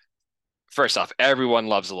 First off, everyone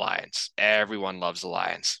loves the Lions. Everyone loves the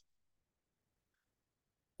Lions.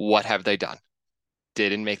 What have they done?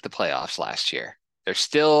 Didn't make the playoffs last year. They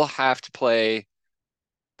still have to play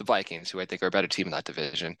the Vikings, who I think are a better team in that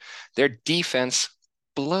division. Their defense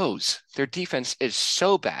blows. Their defense is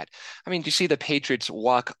so bad. I mean, you see the Patriots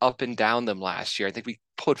walk up and down them last year. I think we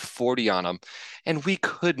put 40 on them, and we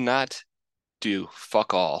could not do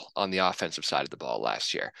fuck all on the offensive side of the ball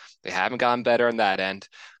last year. They haven't gotten better on that end.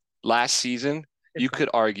 Last season, you could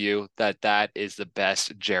argue that that is the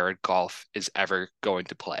best Jared Goff is ever going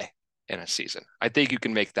to play in a season. I think you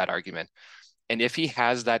can make that argument. And if he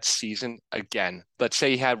has that season again, let's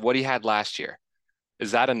say he had what he had last year,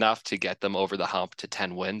 is that enough to get them over the hump to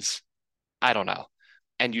 10 wins? I don't know.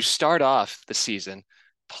 And you start off the season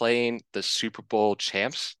playing the Super Bowl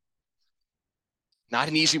champs. Not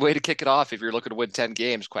an easy way to kick it off if you're looking to win 10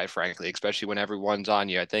 games, quite frankly, especially when everyone's on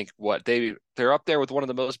you. I think they're up there with one of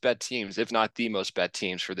the most bet teams, if not the most bet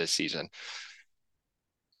teams for this season.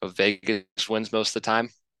 Vegas wins most of the time.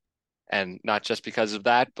 And not just because of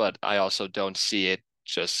that, but I also don't see it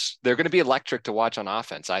they're going to be electric to watch on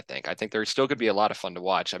offense, I think. I think they're still going to be a lot of fun to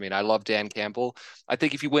watch. I mean, I love Dan Campbell. I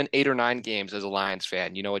think if you win 8 or 9 games as a Lions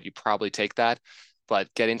fan, you know what, you probably take that.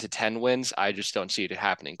 But getting to 10 wins, I just don't see it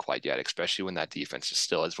happening quite yet, especially when that defense is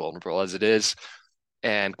still as vulnerable as it is.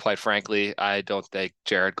 And quite frankly, I don't think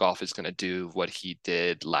Jared Goff is going to do what he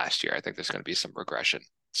did last year. I think there's going to be some regression.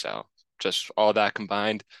 So just all that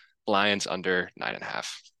combined, Lions under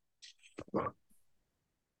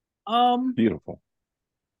 9.5. Beautiful.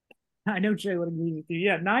 I know Jay would agree with you.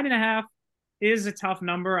 Yeah, 9.5 is a tough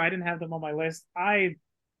number. I didn't have them on my list. I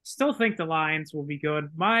still think the Lions will be good.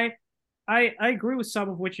 I agree with some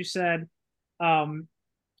of what you said. I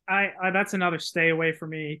that's another stay away for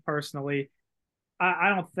me personally. I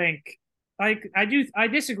don't think I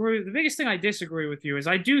disagree. The biggest thing I disagree with you is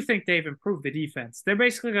I do think they've improved the defense. They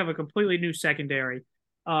basically have a completely new secondary.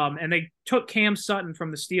 And they took Cam Sutton from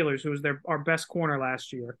the Steelers, who was our best corner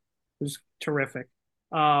last year. It was terrific.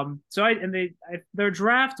 Their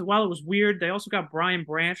draft, while it was weird, they also got Brian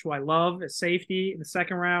Branch, who I love, as safety in the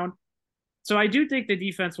second round. So I do think the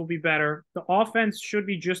defense will be better. The offense should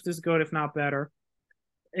be just as good, if not better.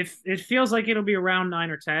 If it feels like it'll be around 9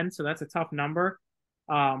 or 10, so that's a tough number.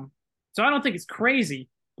 So I don't think it's crazy,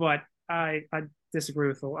 but I disagree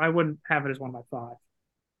with it. I wouldn't have it as one of my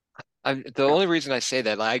 5. The only reason I say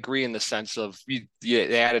that, I agree in the sense of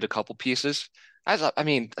they added a couple pieces. A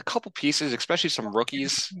couple pieces, especially some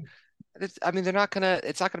rookies. It's not gonna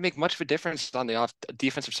make much of a difference on the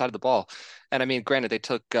defensive side of the ball. And I mean, granted, they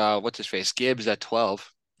took what's his face, Gibbs at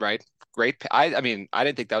 12, right? Great. I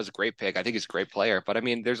didn't think that was a great pick. I think he's a great player, but I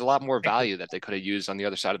mean, there's a lot more value that they could have used on the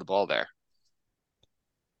other side of the ball there.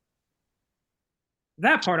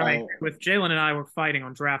 That part I agree with. Jalen and I were fighting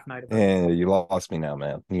on draft night. And you lost me now,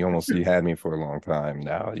 man. You had me for a long time.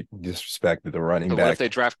 Now you disrespected the running So back. What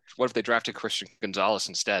if they drafted Christian Gonzalez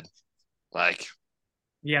instead?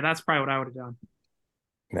 Yeah, that's probably what I would have done.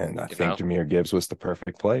 Man, I think Jahmyr Gibbs was the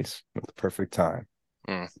perfect place at the perfect time.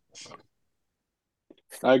 I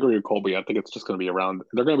agree with Colby. I think it's just going to be around.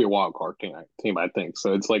 They're going to be a wild card team, I think.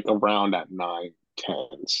 So it's like around at 9, 10.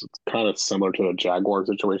 So it's kind of similar to the Jaguar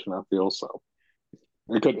situation, I feel. So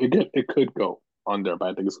it could go under, but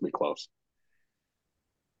I think it's going to be close.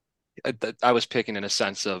 I was picking in a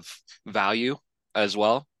sense of value as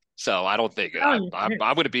well. So I don't think I'm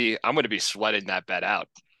going to be sweating that bet out,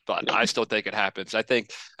 but I still think it happens. I think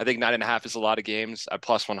 9.5 is a lot of games at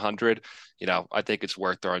 +100. I think it's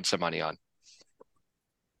worth throwing some money on.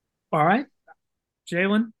 All right,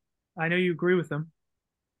 Jalen, I know you agree with them.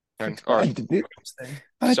 I do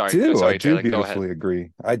beautifully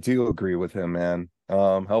agree. I do agree with him, man.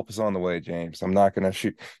 Help is on the way, James. I'm not gonna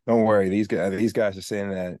shoot. Don't worry. These guys are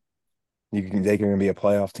saying that they can be a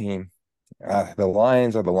playoff team. The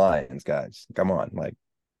Lions are the Lions, guys. Come on,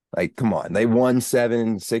 come on. They won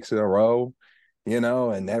 7-6 in a row.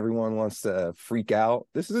 and everyone wants to freak out.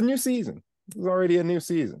 This is a new season. This is already a new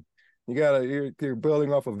season. You're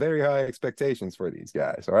building off of very high expectations for these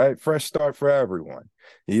guys. All right. Fresh start for everyone.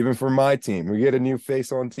 Even for my team. We get a new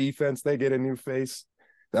face on defense, they get a new face.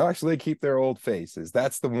 They'll actually keep their old faces.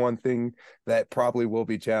 That's the one thing that probably will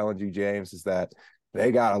be challenging, James, is that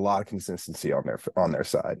they got a lot of consistency on their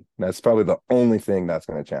side. That's probably the only thing that's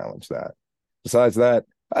going to challenge that. Besides that,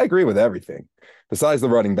 I agree with everything. Besides the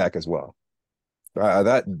running back as well.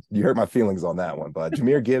 That you hurt my feelings on that one, but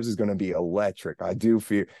Jahmyr Gibbs is going to be electric. I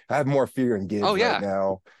have more fear in Gibbs right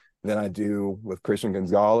now than I do with Christian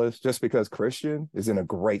Gonzalez, just because Christian is in a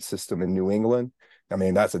great system in New England. I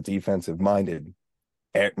mean, that's a defensive minded.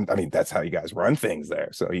 I mean, that's how you guys run things there.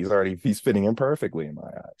 So he's fitting in perfectly in my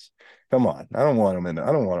eyes. Come on. I don't want him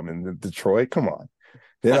in Detroit. Come on.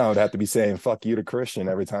 Then I would have to be saying fuck you to Christian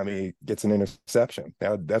every time he gets an interception.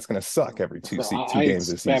 That's going to suck every two games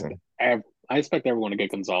this season. I expect everyone to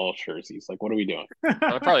get Gonzalez jerseys. Like, what are we doing?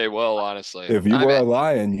 I probably will, honestly. If you were a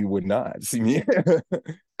Lion, you would not see me.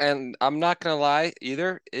 And I'm not going to lie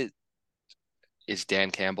either. Is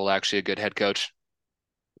Dan Campbell actually a good head coach?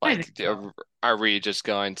 Like, are we just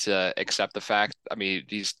going to accept the fact? I mean,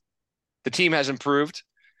 the team has improved,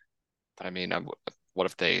 but I mean, what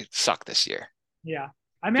if they suck this year? Yeah,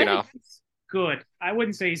 I mean, he's good. I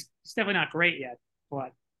wouldn't say he's definitely not great yet,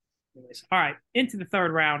 but anyways. All right, into the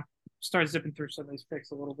third round. Start zipping through some of these picks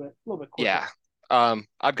a little bit quicker. Yeah,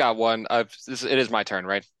 I've got one. It is my turn,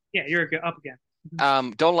 right? Yeah, you're up again.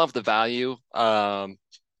 Don't love the value.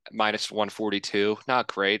 Minus 142, not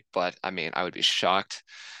great, but I mean, I would be shocked.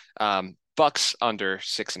 Bucks under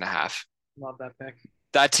 6.5. Love that pick.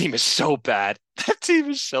 That team is so bad. That team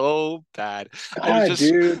is so bad.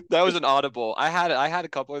 Dude. That was an audible. I had a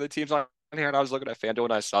couple of the teams on here, and I was looking at Fanduel,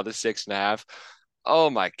 and I saw the 6.5.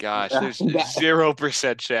 Oh my gosh, there's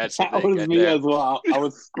 0% chance. That was me as well. I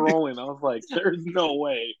was scrolling. I was like, "There's no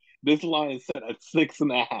way this line is set at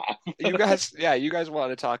 6.5." You guys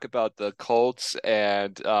want to talk about the Colts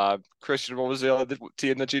and Christian? What was the other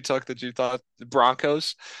team that you took that you thought the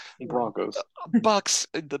Broncos? Broncos. Bucks.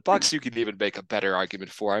 The Bucks. You could even make a better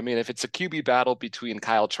argument for. I mean, if it's a QB battle between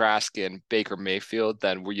Kyle Trask and Baker Mayfield,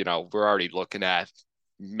 then we're already looking at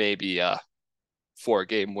maybe a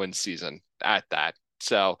 4-game win season at that.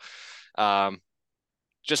 So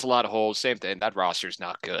just a lot of holes. Same thing. That roster's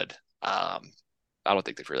not good. I don't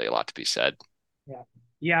think there's really a lot to be said.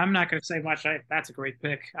 Yeah, I'm not going to say much. That's a great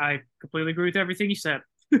pick. I completely agree with everything you said.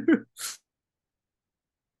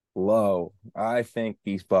 Low. I think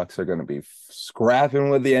these Bucks are going to be scrapping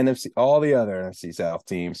with the NFC, all the other NFC South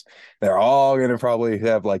teams. They're all going to probably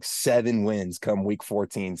have like 7 wins come week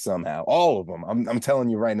 14 somehow. All of them. I'm telling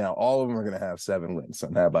you right now, all of them are going to have 7 wins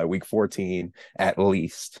somehow by week 14 at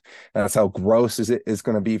least. That's how gross it's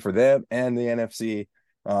going to be for them and the NFC.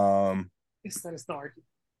 Yes, that is the argument.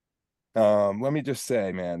 Let me just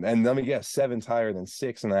say, man, and let me guess, 7's higher than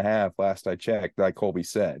 6.5 last I checked, like Colby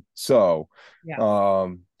said. So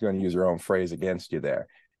going to use your own phrase against you there.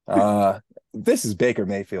 This is Baker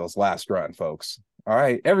Mayfield's last run, folks. All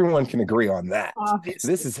right, everyone can agree on that.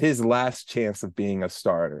 Obviously. This is his last chance of being a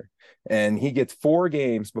starter, and he gets 4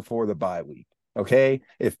 games before the bye week. Okay,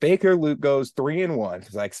 if Baker goes 3-1,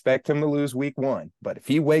 because I expect him to lose week 1, but if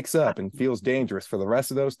he wakes up and feels dangerous for the rest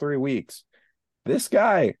of those 3 weeks, this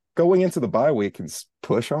guy going into the bye week can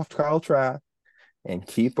push off Kyle Trask and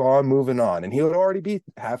keep on moving on, and he would already be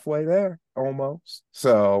halfway there almost.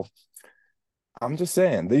 So I'm just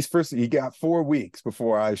saying, he got 4 weeks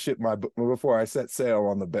before I set sail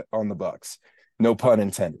on the Bucks. No pun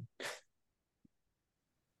intended. I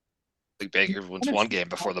think Baker wins 1 game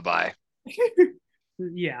before the bye.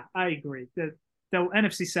 Yeah, I agree. The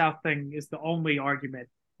NFC South thing is the only argument.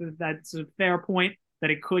 That's a fair point, that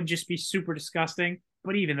it could just be super disgusting.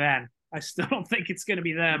 But even then, I still don't think it's going to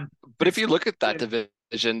be them. But if you look at that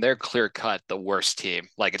division, they're clear-cut the worst team.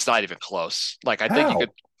 Like, it's not even close. Like, I think you could...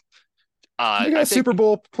 you got Super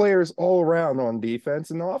Bowl players all around on defense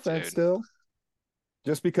and offense still.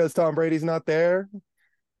 Just because Tom Brady's not there...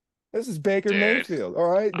 This is Baker Mayfield, all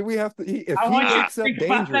right? Do we have to? If he wakes up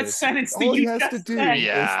dangerous, all he has to do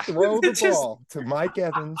is throw the ball to Mike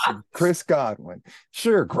Evans and Chris Godwin.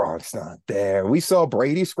 Sure, Gronk's not there. We saw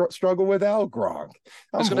Brady struggle without Gronk.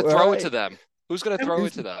 Who's going to throw it to them? Who's going to throw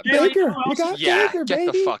it to them? Baker. You got Baker, get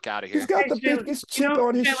baby. the fuck out of here. He's got the biggest chip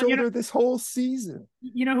on his shoulder this whole season.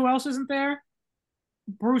 You know who else isn't there?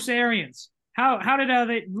 Bruce Arians. How did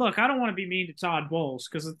they look? I don't want to be mean to Todd Bowles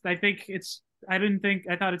because I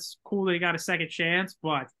thought it's cool that he got a second chance,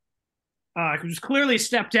 but it was clearly a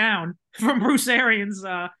step down from Bruce Arians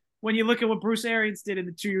when you look at what Bruce Arians did in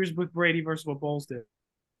the 2 years with Brady versus what Bowles did.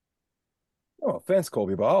 No offense,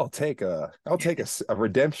 Colby, but I'll take a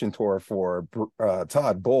redemption tour for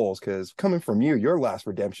Todd Bowles, because coming from you, your last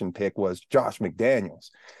redemption pick was Josh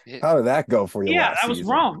McDaniels. How did that go for you Yeah, last that was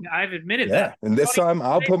season? wrong. I've admitted Yeah, that. and this time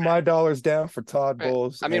I'll put my dollars down for Todd Right.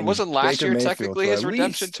 Bowles. I mean, and wasn't last Baker year Mayfield technically for his at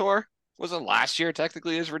redemption least. tour? Wasn't last year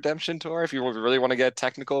technically his redemption tour? If you really want to get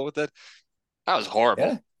technical with it, that was horrible.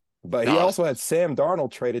 Yeah, but he No, also had Sam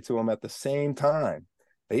Darnold traded to him at the same time.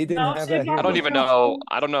 He didn't No, have Sam that here I don't Darnold's going even on. still know.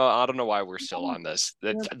 I don't know. I don't know why we're still on this.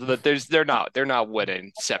 They're not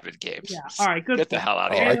winning 7 games. Yeah. All right. Good Get the point. hell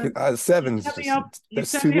out of Oh, here. I Jalen, could you seven's set me just up. You that's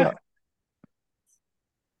set too me low. up.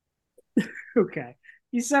 Okay.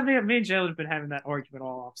 You set me up. Me and Jalen have been having that argument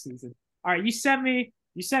all off season. All right. You set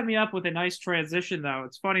me up with a nice transition though.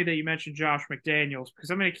 It's funny that you mentioned Josh McDaniels because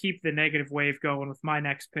I'm going to keep the negative wave going with my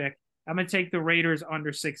next pick. I'm going to take the Raiders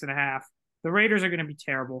under 6.5. The Raiders are going to be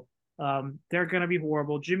terrible. They're going to be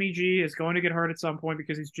horrible. Jimmy G is going to get hurt at some point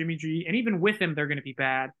because he's Jimmy G, and even with him, they're going to be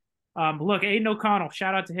bad. Look, Aiden O'Connell,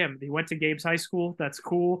 shout out to him. He went to Gabe's high school. That's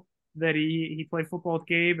cool that he played football with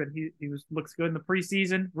Gabe, and he looks good in the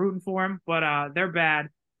preseason. Rooting for him, but they're bad.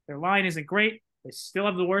 Their line isn't great. They still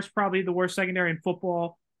have probably the worst secondary in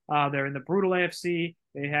football. They're in the brutal AFC.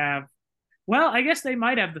 They have, well, I guess they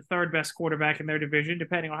might have the third best quarterback in their division,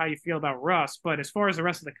 depending on how you feel about Russ. But as far as the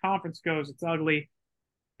rest of the conference goes, it's ugly.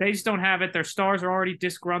 They just don't have it. Their stars are already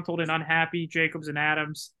disgruntled and unhappy, Jacobs and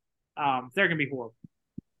Adams. They're going to be horrible.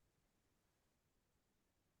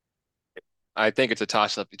 I think it's a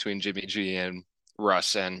toss up between Jimmy G and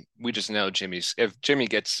Russ, and we just know if Jimmy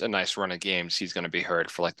gets a nice run of games, he's going to be hurt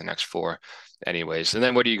for like the next 4, anyways. And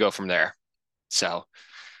then where do you go from there? So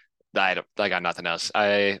I got nothing else.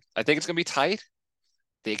 I think it's going to be tight.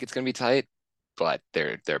 Think it's going to be tight, but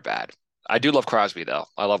they're bad. I do love Crosby though.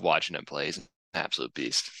 I love watching him play. He's an absolute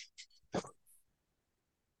beast.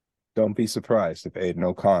 Don't be surprised if Aiden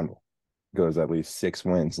O'Connell goes at least 6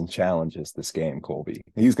 wins and challenges this game, Colby.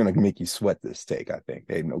 He's going to make you sweat this take, I think,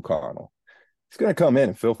 Aiden O'Connell. He's going to come in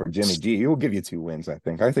and fill for Jimmy G. He will give you 2 wins, I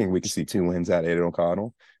think. I think we can see 2 wins out of Aiden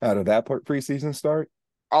O'Connell out of that preseason start.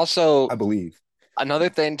 Also, I believe. another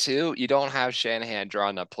thing too, you don't have Shanahan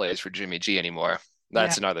drawing up plays for Jimmy G anymore.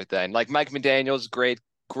 That's another thing. Like Mike McDaniel's great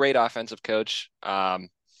offensive coach. I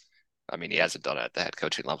mean, he hasn't done it at the head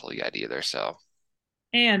coaching level yet either. So,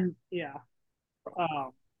 and yeah,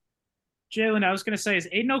 Jalen, I was going to say, is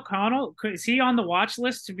Aiden O'Connell, is he on the watch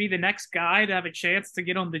list to be the next guy to have a chance to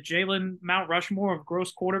get on the Jalen Mount Rushmore of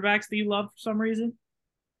gross quarterbacks that you love for some reason?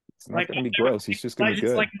 It's not going to be gross. He's just going to be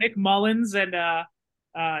good. Like Nick Mullins and I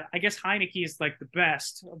guess Heineke is like the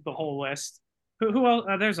best of the whole list. Who else?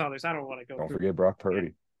 There's others. I don't want to go. Don't forget Brock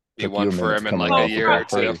Purdy. He won for him in like a year or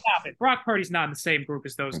two. Stop it. Brock Purdy's not in the same group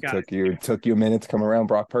as those guys. Took you a minute to come around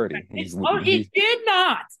Brock Purdy. He did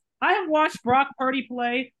not. I have watched Brock Purdy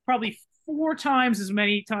play probably 4 times as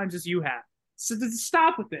many times as you have. So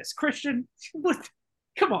stop with this, Christian.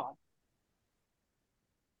 Come on,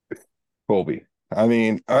 Colby. I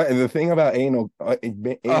mean, the thing about Aiden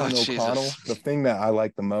O'Connell, the thing that I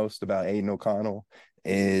like the most about Aiden O'Connell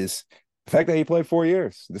is the fact that he played 4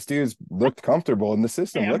 years. This dude's looked comfortable in the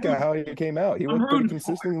system. Look at how he came out. He looked pretty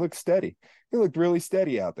consistent. Looked steady. He looked really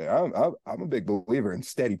steady out there. I'm a big believer in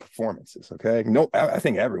steady performances. Okay, no, I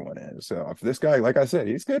think everyone is. So if this guy, like I said,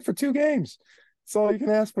 he's good for 2 games. That's all you can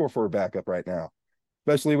ask for a backup right now,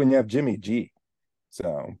 especially when you have Jimmy G.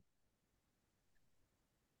 So,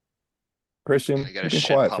 Christian, you've been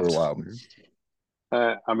quiet for a while.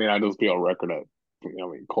 I mean, I just be on record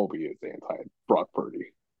that Colby is anti Brock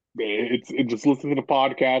Purdy. It's just listen to the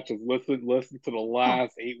podcast. Just listen to the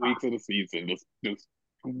last 8 weeks of the season. Just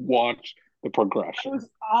watch the progression.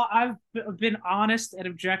 I've been honest and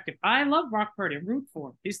objective. I love Brock Purdy. I'm rooting for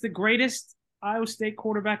him. He's the greatest Iowa State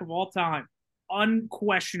quarterback of all time,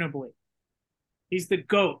 unquestionably. He's the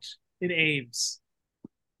GOAT in Ames,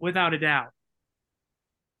 without a doubt.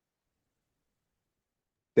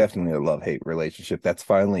 Definitely a love-hate relationship that's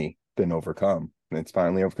finally been overcome. It's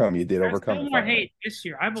finally overcome. You did overcome it. No more hate this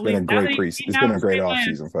year. I It's believe been a great It's been a great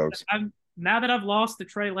offseason, folks. Now that I've lost the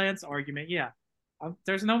Trey Lance argument,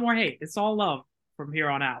 there's no more hate. It's all love from here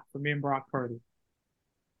on out for me and Brock Purdy.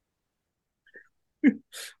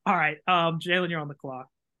 All right, Jalen, you're on the clock.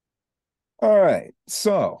 All right,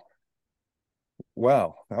 so,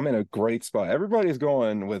 well, I'm in a great spot. Everybody's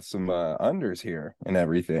going with some unders here and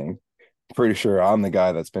everything. Pretty sure I'm the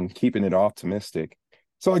guy that's been keeping it optimistic.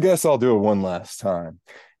 So I guess I'll do it one last time.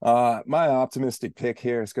 My optimistic pick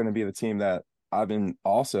here is going to be the team that I've been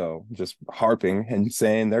also just harping and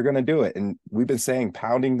saying they're going to do it. And we've been saying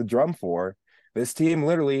pounding the drum for. This team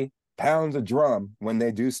literally pounds a drum when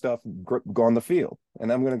they do stuff go on the field.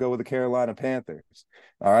 And I'm going to go with the Carolina Panthers.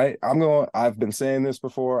 All right. I've been saying this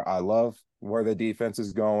before. I love where the defense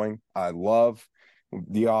is going. I love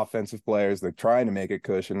the offensive players. They're trying to make it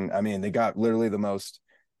cushion. I mean, they got literally the most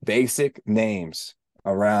basic names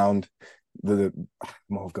around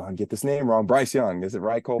oh god, get this name wrong. Bryce Young, is it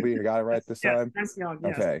right, Colby? You got it right this time? Bryce Young,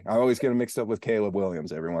 yes. Okay, I always get them mixed up with Caleb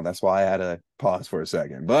Williams, everyone. That's why I had to pause for a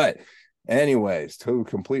second. But anyways, two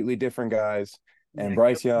completely different guys. And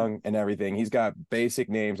Bryce Young and everything, he's got basic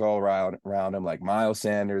names all around him, like Miles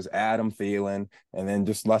Sanders, Adam Thielen, and then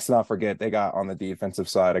just let's not forget they got on the defensive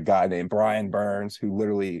side a guy named Brian Burns, who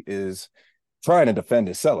literally is trying to defend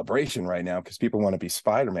his celebration right now because people want to be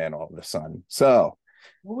Spider-Man all of a sudden. So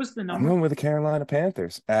what was the number? I'm going with the Carolina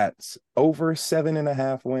Panthers at over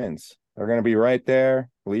 7.5 wins. They're going to be right there,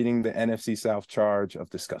 leading the NFC South charge of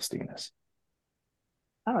disgustingness.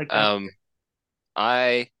 I like that.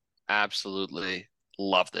 I absolutely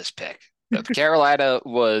love this pick. Carolina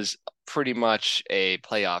was pretty much a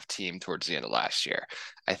playoff team towards the end of last year.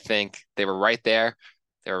 I think they were right there.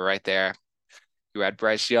 You had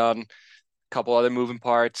Bryce Young, a couple other moving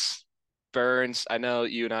parts. Burns, I know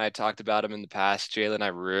you and I had talked about him in the past. Jalen, I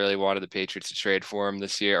really wanted the Patriots to trade for him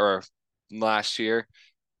this year or last year.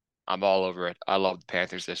 I'm all over it. I love the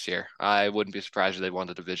Panthers this year. I wouldn't be surprised if they won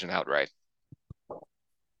the division outright.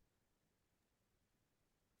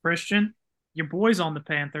 Christian, your boy's on the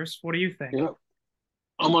Panthers. What do you think? Yeah,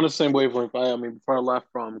 I'm on the same wavelength. I mean, before I left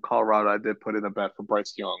from Colorado, I did put in a bet for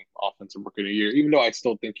Bryce Young, Offensive Rookie of the Year. Even though I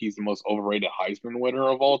still think he's the most overrated Heisman winner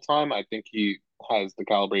of all time, I think he has the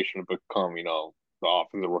calibration to become, the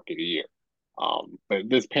Offensive Rookie of the Year. But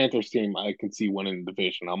this Panthers team, I can see winning the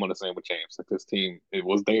division. I'm on the same with James. Like this team, it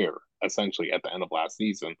was there essentially at the end of last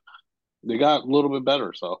season. They got a little bit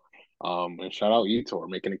better, so. And shout out Etor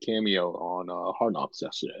making a cameo on Hard Knocks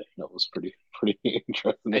yesterday. That was pretty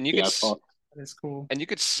interesting. And that is cool. And you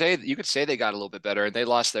could say they got a little bit better, and they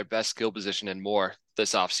lost their best skill position and more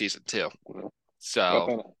this offseason too.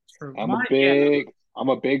 So I'm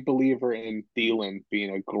a big believer in Thielen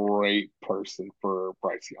being a great person for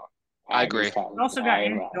Bryce Young. I agree. We also got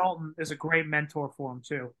Andy Dalton as a great mentor for him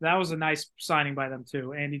too. That was a nice signing by them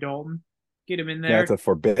too. Andy Dalton. Get him in there. That's a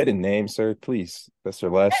forbidden name, sir. Please. That's your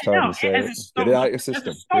last time to say it. Get it out your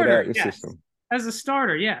system. Get it out your system. As a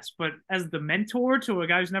starter, yes. But as the mentor to a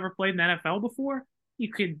guy who's never played in the NFL before,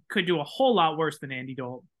 you could do a whole lot worse than Andy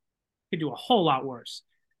Dalton. Could do a whole lot worse.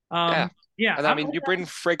 Yeah. And I mean, you bring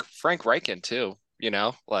Frank Reich in too,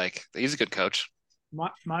 he's a good coach. My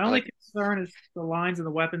only concern is the lines and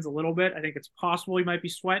the weapons a little bit. I think it's possible he might be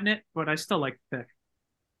sweating it, but I still like the pick.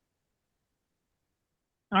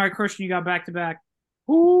 All right, Christian, you got back-to-back.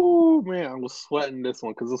 Ooh, man, I was sweating this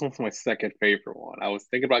one because this one's my second favorite one. I was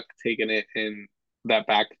thinking about taking it in that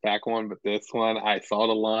back-to-back one, but this one, I saw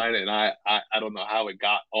the line, and I don't know how it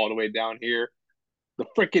got all the way down here. The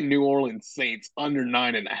freaking New Orleans Saints under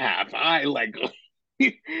 9.5.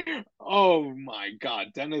 Oh, my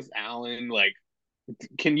God. Dennis Allen,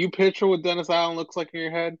 can you picture what Dennis Allen looks like in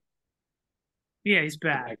your head? Yeah, he's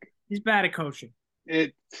bad. He's bad at coaching.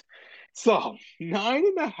 So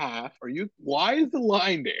 9.5. Why is the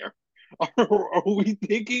line there? Are we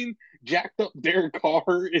thinking jacked up Derek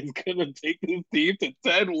Carr is gonna take this team to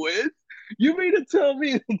 10 wins? You mean to tell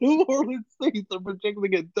me the New Orleans Saints are projecting to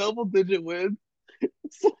get double-digit wins?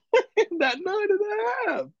 That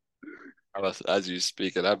 9.5. As you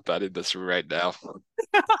speak, and I'm betting this right now.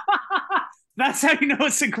 That's how you know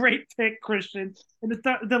it's a great pick, Christian. In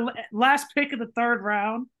the last pick of the third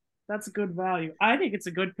round. That's a good value. I think it's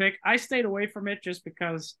a good pick. I stayed away from it just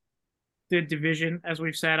because the division, as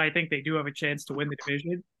we've said, I think they do have a chance to win the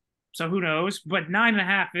division. So who knows? But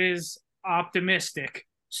 9.5 is optimistic,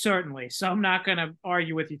 certainly. So I'm not going to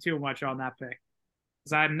argue with you too much on that pick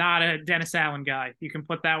because I'm not a Dennis Allen guy. You can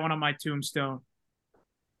put that one on my tombstone.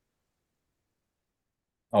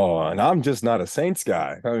 Oh, and I'm just not a Saints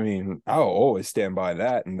guy. I mean, I'll always stand by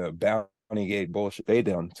that and the bounty gate bullshit they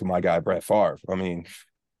done to my guy Brett Favre. I mean,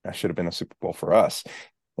 that should have been a Super Bowl for us.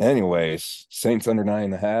 Anyways, Saints under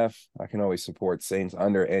 9.5. I can always support Saints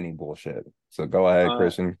under any bullshit. So go ahead,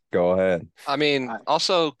 Christian. Go ahead. I mean,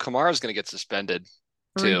 also Kamara's going to get suspended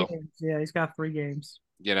too. Games. Yeah, he's got 3 games.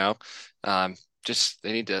 Just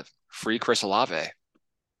they need to free Chris Olave.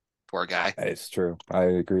 Poor guy. It's true. I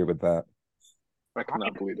agree with that. I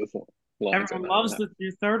cannot believe this one. Everyone loves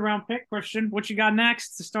your third round pick, Christian. What you got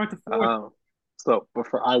next to start the fourth?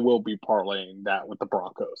 I will be parlaying that with the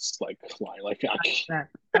Broncos.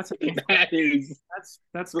 That's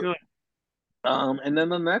good. And then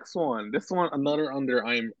the next one, another under.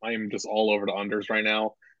 I am just all over the unders right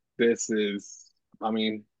now. This is,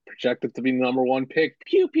 projected to be number one pick.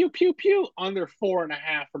 Pew, pew, pew, pew. Under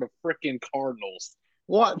 4.5 for the freaking Cardinals.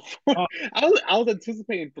 What? Oh, I was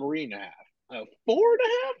anticipating 3.5.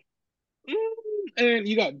 4.5? And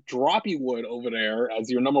you got Droppy Wood over there as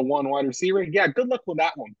your number one wide receiver. Yeah, good luck with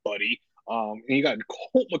that one, buddy. And you got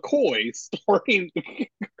Colt McCoy starting.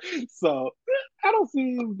 So I don't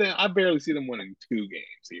see them. I barely see them winning 2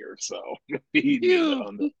 games here. So feed me the Pew,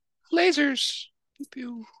 under. lasers.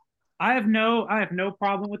 Pew. I have no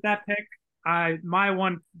problem with that pick. My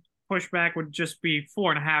one pushback would just be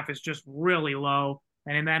 4.5 is just really low,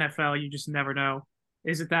 and in the NFL you just never know.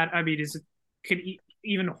 Is it that? I mean, is it can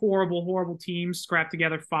even horrible teams scrap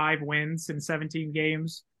together 5 wins in 17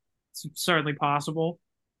 games? It's certainly possible.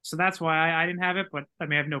 So that's why I didn't have it, but I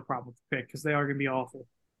mean, I have no problem with the pick because they are going to be awful.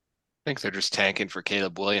 I think they're just tanking for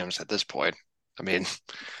Caleb Williams at this point. I mean,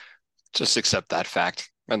 just accept that fact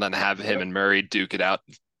and then have him and Murray duke it out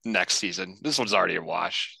next season. This one's already a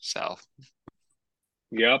wash. So,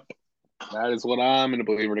 Yep. That is what I'm going to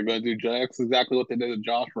believe. They're going to do That's exactly what they did with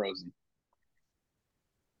Josh Rosen.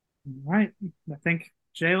 All right. I think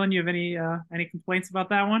Jalen, you have any complaints about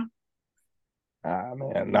that one?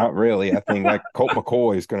 Man, not really. I think like Colt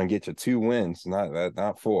McCoy is going to get you 2 wins,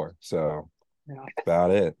 not 4. So Yeah. that's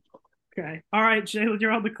about it. Okay. All right, Jalen,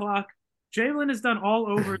 you're on the clock. Jalen has done all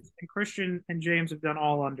overs, and Christian and James have done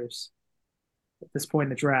all unders at this point in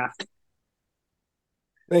the draft.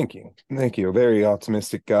 Thank you. A very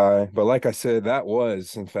optimistic guy. But like I said, that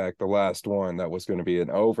was, in fact, the last one that was going to be an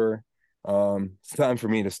over. It's time for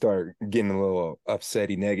me to start getting a little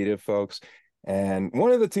upsetty negative, folks. And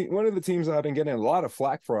one of the teams I've been getting a lot of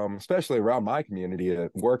flack from, especially around my community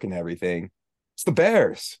at work and everything, it's the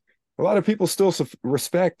Bears. A lot of people still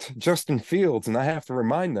respect Justin Fields, and I have to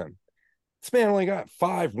remind them, this man only got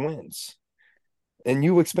 5 wins. And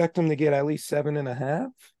you expect him to get at least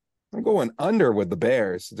 7.5? I'm going under with the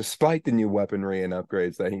Bears, despite the new weaponry and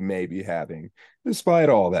upgrades that he may be having, despite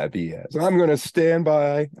all that BS. I'm going to stand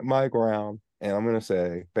by my ground, and I'm going to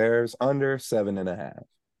say Bears under 7.5.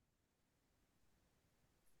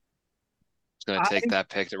 going to take that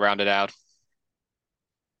pick to round it out.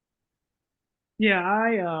 Yeah,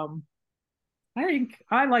 I think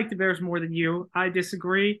I like the Bears more than you. I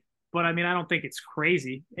disagree, but I mean, I don't think it's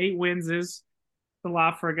crazy. 8 wins is a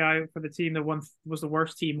lot for a guy for the team that was the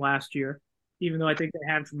worst team last year, even though I think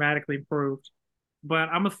they have dramatically improved. But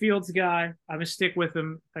I'm a Fields guy. I'm gonna stick with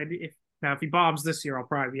him. If he bombs this year, I'll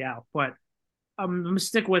probably be out. But I'm gonna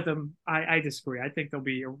stick with him. I disagree. I think there'll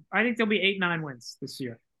be 8-9 wins this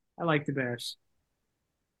year. I like the Bears.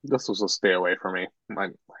 This was a stay away for me. I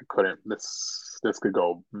couldn't. This could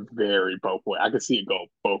go very both ways. I could see it go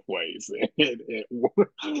both ways.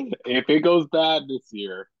 If it goes bad this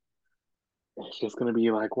year, it's just gonna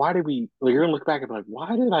be like, why did we? Like, you're gonna look back and be like,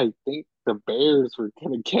 why did I think the Bears were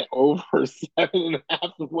gonna get over 7.5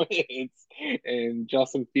 wins? And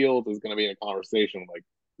Justin Fields is gonna be in a conversation like,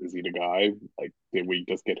 is he the guy? Like, did we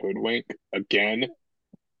just get hoodwinked again?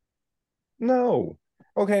 No.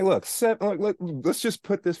 Okay, look, let's just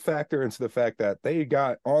put this factor into the fact that they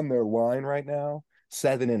got on their line right now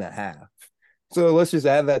 7.5. So let's just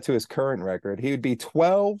add that to his current record. He would be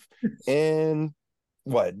 12 and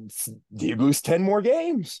what? He'd lose 10 more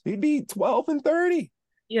games. He'd be 12-30.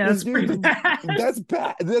 Yeah, that's pretty bad. That's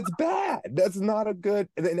bad. That's bad. That's not a good.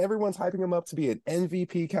 And everyone's hyping him up to be an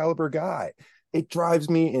MVP caliber guy. It drives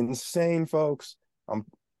me insane, folks.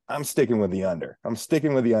 I'm sticking with the under.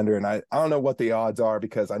 And I don't know what the odds are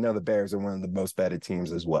because I know the Bears are one of the most betted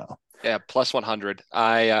teams as well. Yeah, plus 100.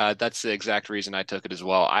 That's the exact reason I took it as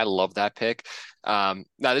well. I love that pick. Now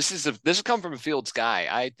this has come from a Fields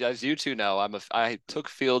guy. As you two know, I took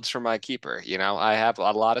Fields for my keeper. You know, I have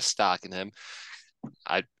a lot of stock in him.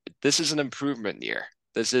 This is an improvement year.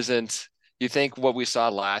 This isn't. You think what we saw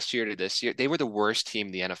last year to this year? They were the worst team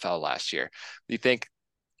in the NFL last year. You think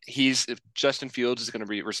if Justin Fields is going to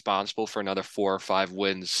be responsible for another 4 or 5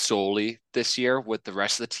 wins solely this year with the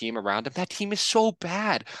rest of the team around him? That team is so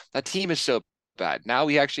bad. Now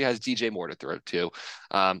he actually has DJ Moore to throw to.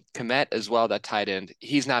 Komet as well, that tight end.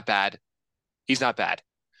 He's not bad.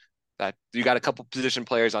 That you got a couple position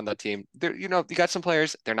players on that team. You got some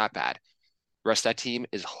players, they're not bad. The rest of that team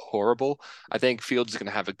is horrible. I think Fields is going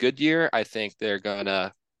to have a good year. I think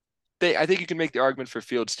I think you can make the argument for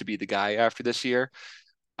Fields to be the guy after this year.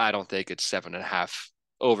 I don't think it's 7.5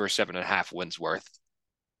 over 7.5 wins worth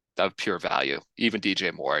of pure value. Even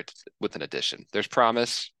DJ Moore with an addition. There's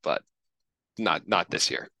promise, but not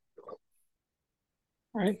this year.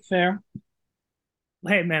 All right, fair.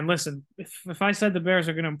 Hey man, listen. If I said the Bears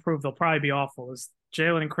are going to improve, they'll probably be awful.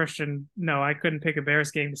 Jalen and Christian, no, I couldn't pick a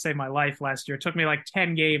Bears game to save my life last year. It took me like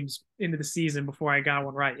 10 games into the season before I got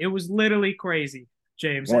one right. It was literally crazy,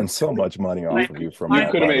 James. Won so much money off of you from You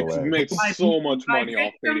that, could have by the made way. so much money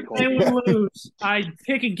off fading they Colby. would lose. I'd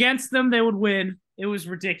pick against them, they would win. It was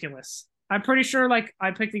ridiculous. I'm pretty sure like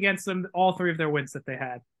I picked against them all three of their wins that they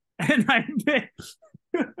had. And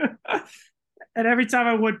and every time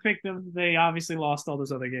I would pick them, they obviously lost all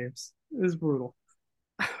those other games. It was brutal.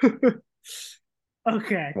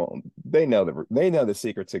 Okay. Well, they know the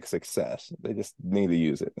secret to success. They just need to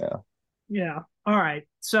use it now. Yeah. All right.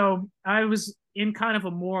 So I was in kind of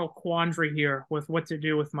a moral quandary here with what to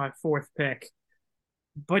do with my fourth pick.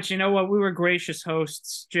 But you know what? We were gracious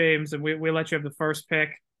hosts, James, and we let you have the first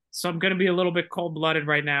pick. So I'm going to be a little bit cold-blooded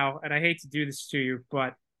right now, and I hate to do this to you,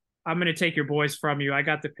 but I'm going to take your boys from you. I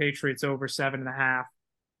got the Patriots over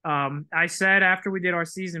 7.5. I said after we did our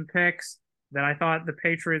season picks that I thought the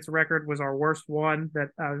Patriots record was our worst one. That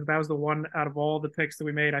was the one out of all the picks that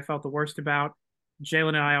we made I felt the worst about. Jalen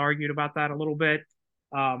and I argued about that a little bit.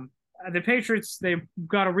 The Patriots, they've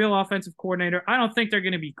got a real offensive coordinator. I don't think they're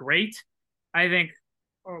going to be great. I think,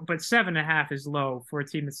 but 7.5 is low for a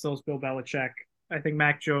team that still has Bill Belichick. I think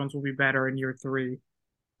Mac Jones will be better in year 3.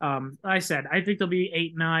 I said I think they'll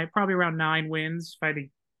be 8-9, probably around 9 wins. If I had to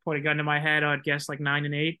put a gun to my head, I'd guess like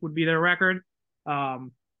 9-8 would be their record.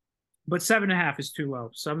 But 7.5 is too low,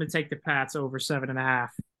 so I'm going to take the Pats over 7.5.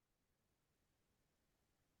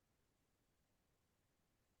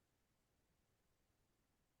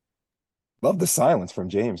 Love the silence from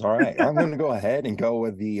James. All right, I'm going to go ahead and go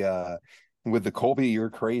with the Colby, you're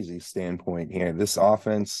crazy standpoint here. This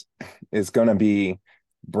offense is going to be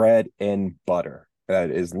bread and butter. That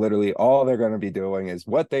is literally all they're going to be doing is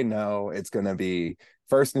what they know. It's going to be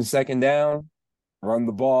first and second down, run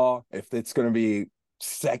the ball. If it's going to be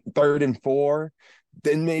third and 4,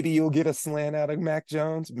 then maybe you'll get a slant out of Mac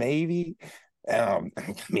Jones. Maybe. I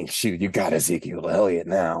mean, shoot, you got Ezekiel Elliott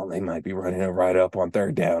now. They might be running it right up on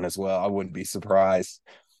third down as well. I wouldn't be surprised.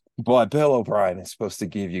 But Bill O'Brien is supposed to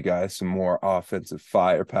give you guys some more offensive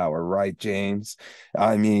firepower, right, James?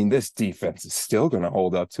 I mean, this defense is still going to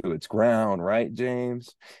hold up to its ground, right,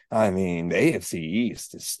 James? I mean, the AFC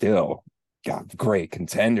East is still got great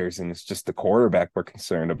contenders, and it's just the quarterback we're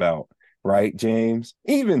concerned about, right, James?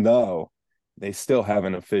 Even though they still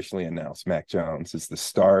haven't officially announced Mac Jones as the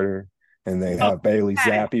starter. And they have Bailey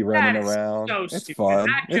Zappi running around. So it's stupid. fun.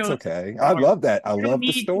 Mac It's Jones okay. I love that. I love the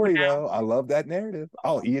need story, to though. I love that narrative.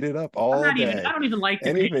 I'll eat it up all day. I don't even like the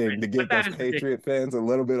Anything Patriots, to give but those that is Patriot fans a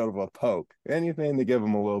little bit of a poke. Anything to give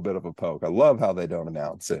them a little bit of a poke. I love how they don't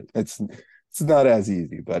announce it. It's not as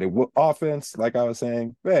easy, but offense, like I was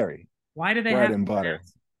saying, very Why do they bread have and butter.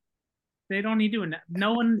 They don't need to.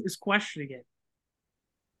 No one is questioning it.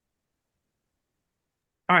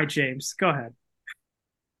 All right, James, go ahead.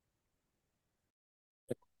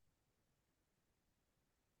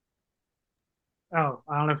 Oh,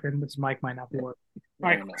 I don't know if his mic might not be working. All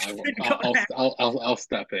right, I'll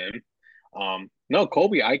step in. No,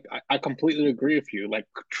 Colby, I completely agree with you. Like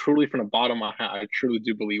truly from the bottom of my heart, I truly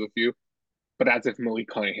do believe with you. But as if Malik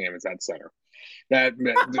Cunningham is at center.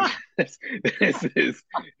 This is.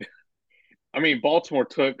 I mean, Baltimore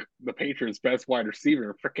took the Patriots' best wide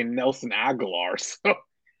receiver, freaking Nelson Aguilar. So,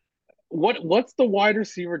 what's the wide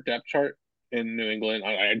receiver depth chart in New England?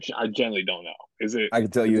 I generally don't know. Is it? I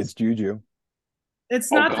can tell you it's Juju. It's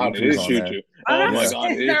Oh not. God, it is Juju. Oh my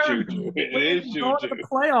God, it is Juju. It is Juju. Going to the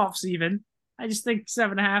playoffs, even. I just think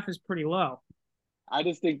 7.5 is pretty low. I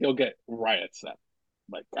just think they'll get right at 7.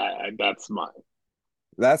 Like that's mine.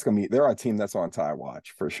 That's gonna be. They're a team that's on tie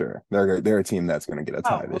watch for sure. They're a team that's gonna get a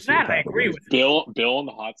tie this year. That I agree with. Bill on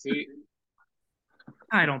the hot seat.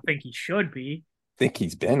 I don't think he should be. I think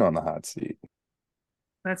he's been on the hot seat.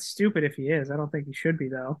 That's stupid if he is. I don't think he should be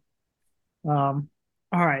though. All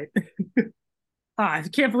right. I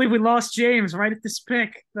can't believe we lost James right at this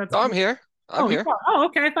pick. I'm here. I'm here. Oh,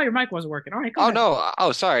 okay. I thought your mic wasn't working. All right. Oh, no.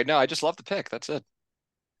 Oh, sorry. No, I just love the pick. That's it.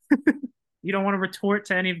 You don't want to retort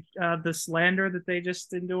to any of the slander that they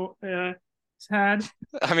just had?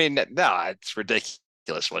 I mean, no, it's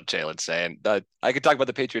ridiculous what Jalen's saying. I could talk about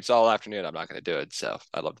the Patriots all afternoon. I'm not going to do it. So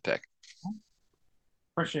I love the pick.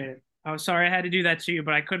 Appreciate it. I was sorry I had to do that to you,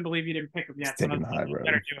 but I couldn't believe you didn't pick him yet. So taking the high road.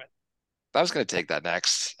 Better do it. I was going to take that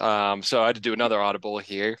next. So I had to do another audible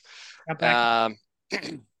here. Seahawks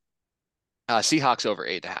over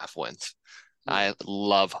 8.5 wins. I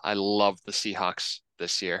love the Seahawks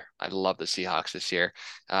this year. I love the Seahawks this year.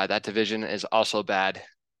 That division is also bad.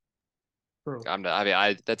 True.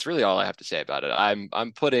 That's really all I have to say about it.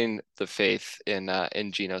 I'm putting the faith in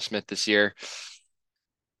Geno Smith this year.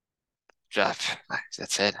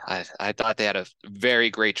 That's it. I thought they had a very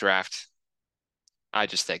great draft. I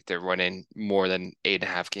just think they're winning more than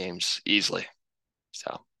 8.5 games easily.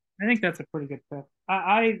 So I think that's a pretty good pick.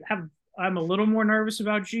 I'm a little more nervous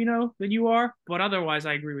about Gino than you are, but otherwise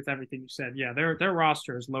I agree with everything you said. Yeah, their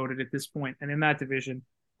roster is loaded at this point, and in that division,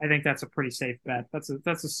 I think that's a pretty safe bet. That's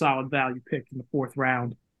a solid value pick in the fourth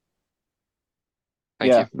round.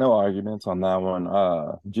 thank you. No arguments on that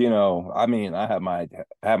one. Gino, I mean, I have my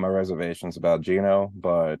reservations about Gino,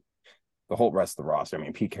 but the whole rest of the roster, I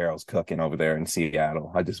mean, Pete Carroll's cooking over there in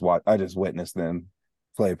Seattle. I just witnessed them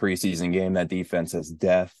play a preseason game. That defense is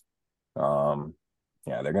death.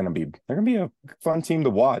 Yeah, they're gonna be a fun team to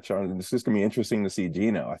watch. It's just gonna be interesting to see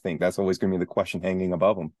Gino. I think that's always gonna be the question hanging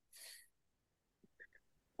above them.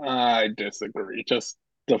 I disagree. Just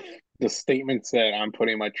the statement said I'm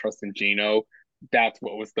putting my trust in Gino. That's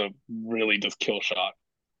what was the really just kill shot.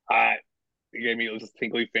 I it gave me just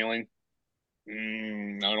tingly feeling. I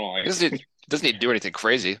don't like it. Doesn't need to do anything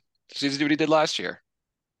crazy. Just needs to do what he did last year.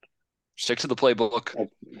 Stick to the playbook. Still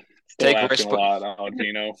Take asking risks, a but lot out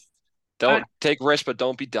Gino. don't take risks, but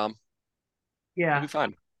don't be dumb. You'll Yeah, be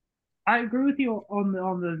fine. I agree with you on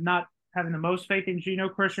the not having the most faith in Gino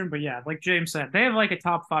Christian, but yeah, like James said, they have like a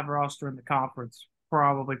top five roster in the conference,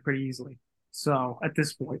 probably pretty easily. So at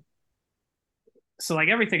this point, so like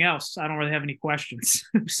everything else, I don't really have any questions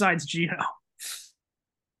besides Gino.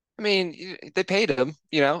 I mean, they paid him,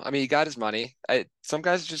 I mean, he got his money. Some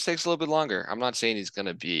guys it just takes a little bit longer. I'm not saying he's going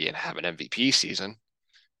to be and have an MVP season.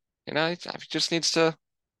 He just needs to.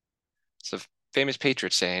 It's a famous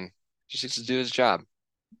Patriot saying, just needs to do his job.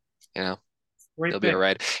 Great He'll be pick. all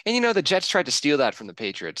right. And the Jets tried to steal that from the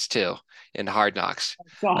Patriots too in Hard Knocks.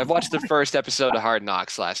 I watched the first episode of Hard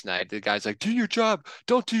Knocks last night. The guy's like, do your job.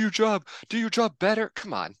 Don't do your job. Do your job better.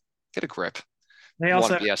 Come on. Get a grip. They I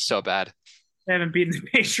also want BS so bad. they haven't beaten the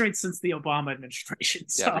Patriots since the Obama administration.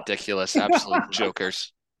 So. Yeah, ridiculous. Absolute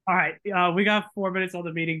jokers. All right. We got 4 minutes on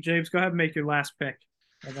the meeting. James, go ahead and make your last pick,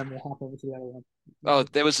 and then we'll hop over to the other one. Oh,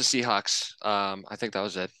 there was the Seahawks. I think that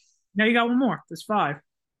was it. Now you got one more. There's 5.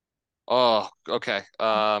 Oh, okay.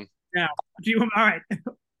 Now, do you all right?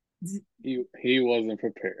 He wasn't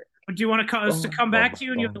prepared. Do you want us to come back to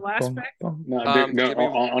you and you have the last pick? No, give me-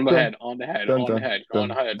 on the head, on the head, on the head, on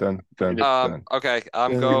the head. Okay,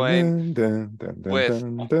 I'm going with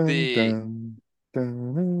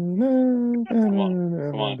Come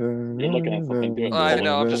on. You're looking at something. Do it. I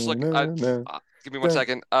know. I'm just looking. Give me 1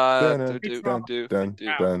 second.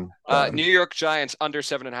 New York Giants under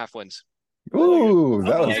 7.5 wins. Ooh,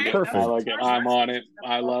 that was Okay. perfect. I like it. I'm on it.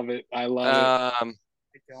 I love it. I don't love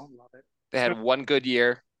it. They had one good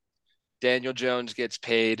year. Daniel Jones gets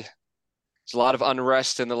paid. There's a lot of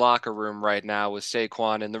unrest in the locker room right now with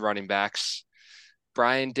Saquon and the running backs.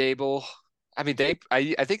 Brian Dable. I mean,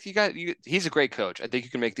 I think he's a great coach. I think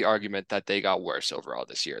you can make the argument that they got worse overall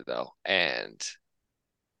this year, though, and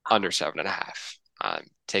under 7.5. I'm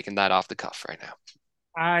taking that off the cuff right now.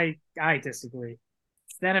 I disagree.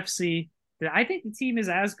 The NFC. I think the team is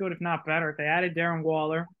as good, if not better. They added Darren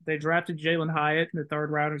Waller. They drafted Jalen Hyatt in the 3rd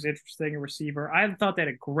round, who's interesting, a receiver. I thought they had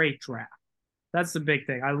a great draft. That's the big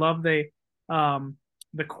thing. I love the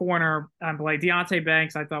corner. Like Deontay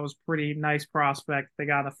Banks, I thought was pretty nice prospect. They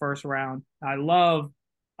got in the 1st round. I love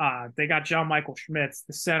they got John Michael Schmitz,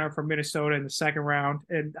 the center from Minnesota, in the 2nd round.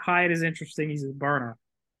 And Hyatt is interesting. He's a burner.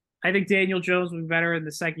 I think Daniel Jones will be better in the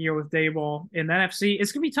 2nd year with Daboll. In the NFC,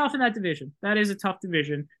 it's going to be tough in that division. That is a tough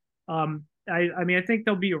division. I mean, I think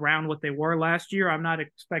they'll be around what they were last year. I'm not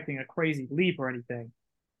expecting a crazy leap or anything,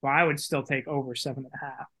 but I would still take over 7.5.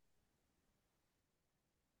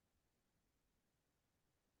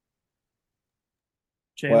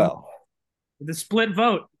 Jalen, Well, the split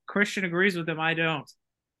vote. Christian agrees with him. I don't.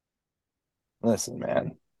 listen,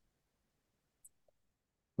 man.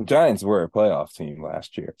 The Giants were a playoff team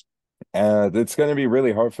last year. And it's going to be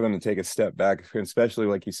really hard for them to take a step back, especially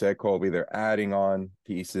like you said, Colby. They're adding on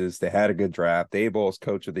pieces. They had a good draft. Daboll's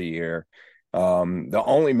coach of the year. The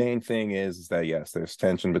only main thing is that, yes, there's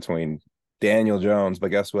tension between Daniel Jones, but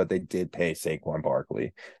guess what? They did pay Saquon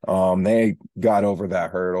Barkley. They got over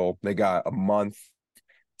that hurdle. They got a month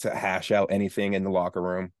to hash out anything in the locker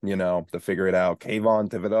room, to figure it out. Kayvon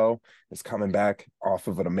Thibodeau is coming back off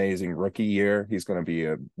of an amazing rookie year. He's going to be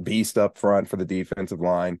a beast up front for the defensive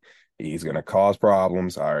line. He's going to cause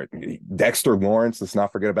problems. All right. Dexter Lawrence, let's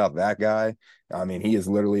not forget about that guy. I mean, he is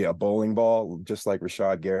literally a bowling ball, just like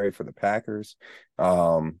Rashad Gary for the Packers.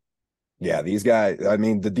 Yeah, these guys, I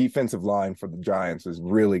mean, the defensive line for the Giants is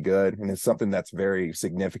really good, and it's something that's very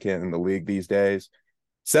significant in the league these days.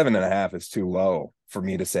 7.5 is too low for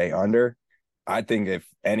me to say under. I think if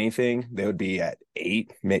anything, they would be at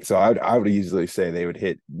 8. So I would easily say they would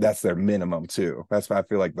hit. That's their minimum too. That's why I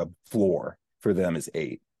feel like the floor for them is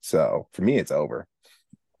 8. So for me, it's over.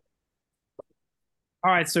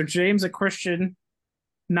 All right, so James and Cristain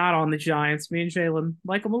not on the Giants. Me and Jalen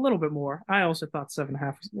like them a little bit more. I also thought 7.5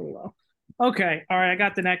 was a little low. Okay, all right, I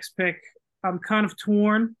got the next pick. I'm kind of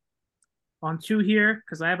torn on 2 here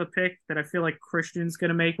because I have a pick that I feel like Christian's going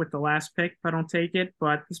to make with the last pick if I don't take it,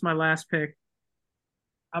 but this is my last pick.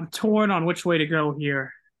 I'm torn on which way to go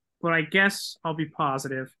here, but I guess I'll be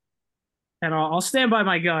positive. And I'll stand by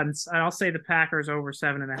my guns. And I'll say the Packers over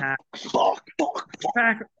 7.5. Fuck.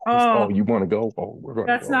 Oh, you want to go? Oh, we're going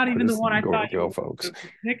to go. That's not even the one I thought you would folks.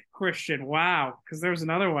 Nick Christian. Wow, because there was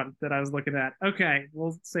another one that I was looking at. Okay,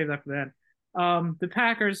 we'll save that for then. The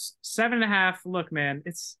Packers 7.5. Look, man,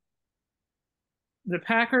 the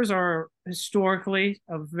Packers are historically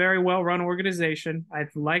a very well-run organization. I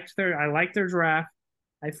like their draft.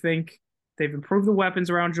 I think they've improved the weapons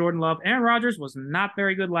around Jordan Love. Aaron Rodgers was not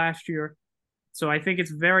very good last year. So I think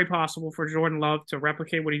it's very possible for Jordan Love to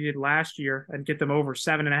replicate what he did last year and get them over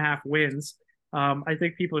 7.5 wins. I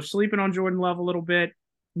think people are sleeping on Jordan Love a little bit.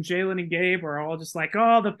 Jalen and Gabe are all just like,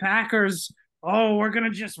 oh, the Packers, oh, we're going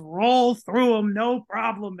to just roll through them. No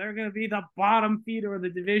problem. They're going to be the bottom feeder of the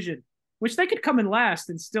division, which they could come in last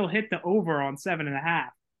and still hit the over on 7.5.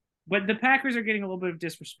 But the Packers are getting a little bit of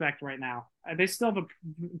disrespect right now. They still have a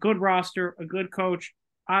good roster, a good coach.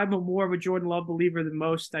 I'm more of a Jordan Love believer than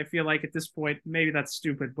most. I feel like at this point, maybe that's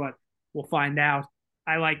stupid, but we'll find out.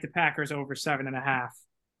 I like the Packers over 7.5.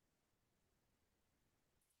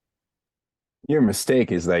 Your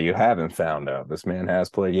mistake is that you haven't found out. This man has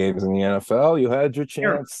played games in the NFL. You had your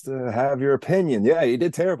chance to have your opinion. Yeah, he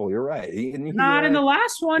did terrible. You're right. Not in the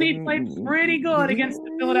last one. He played pretty good against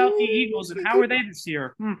the Philadelphia Eagles. And how are they this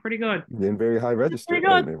year? Pretty good. Been very high register. Pretty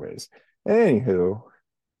good. Anyways, anywho,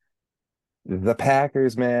 the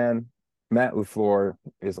Packers, man, Matt LaFleur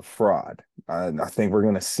is a fraud. I think we're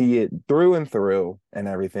going to see it through and through and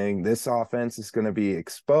everything. This offense is going to be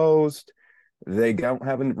exposed. They don't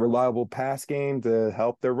have a reliable pass game to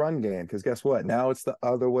help their run game because guess what? Now it's the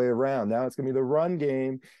other way around. Now it's going to be the run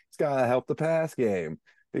game. It's got to help the pass game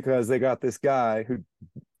because they got this guy who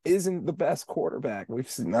isn't the best quarterback. We've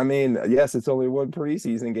seen, I mean, yes, it's only one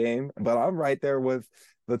preseason game, but I'm right there with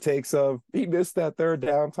the takes of he missed that third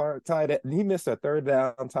down tight end. He missed that third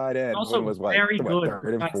down tight end. Also, was very good.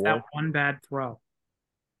 Third and 4. That one bad throw.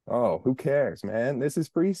 Oh, who cares, man? This is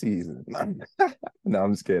preseason. No,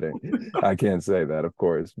 I'm just kidding. I can't say that, of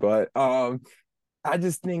course. But I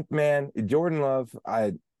just think, man, Jordan Love,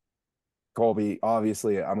 Colby,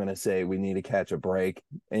 obviously, I'm going to say we need to catch a break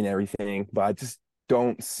and everything, but I just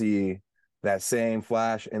don't see that same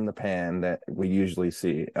flash in the pan that we usually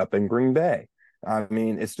see up in Green Bay. I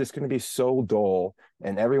mean, it's just going to be so dull,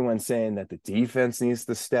 and everyone's saying that the defense needs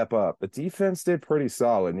to step up. The defense did pretty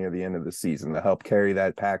solid near the end of the season to help carry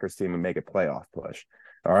that Packers team and make a playoff push.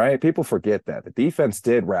 All right, people forget that. The defense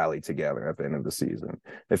did rally together at the end of the season.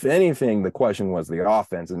 If anything, the question was the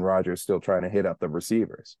offense, and Rodgers still trying to hit up the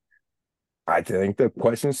receivers. I think the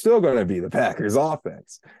question is still going to be the Packers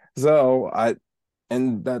offense.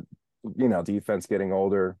 Defense getting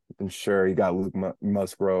older. And sure, you got Luke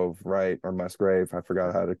Musgrave, right? Or Musgrave. I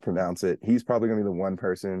forgot how to pronounce it. He's probably going to be the one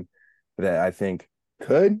person that I think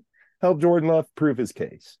could help Jordan Love prove his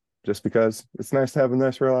case, just because it's nice to have a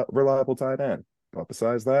nice, reliable tight end. But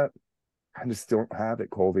besides that, I just don't have it,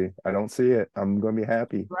 Colby. I don't see it. I'm going to be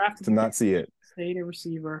happy to not see it. Stay a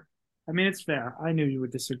receiver. I mean, it's fair. I knew you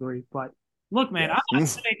would disagree, but look, man, I'm not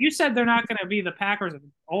saying, you said they're not going to be the Packers of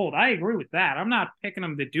old. I agree with that. I'm not picking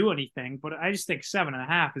them to do anything, but I just think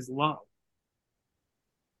 7.5 is low.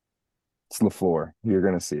 It's LaFleur. You're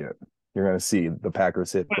going to see it. You're going to see the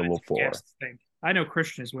Packers hit the LaFleur. I know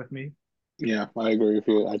Christian is with me. Yeah, I agree with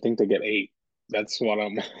you. I think they get 8. That's what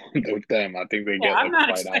I'm with them. I think they get. I'm not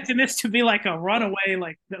expecting this to be like a runaway,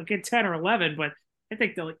 like they'll get 10 or 11, but I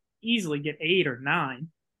think they'll easily get 8 or 9.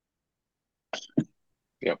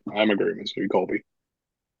 Yep, I'm agreeing with you, Colby.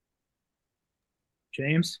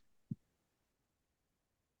 James?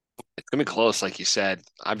 It's going to be close, like you said.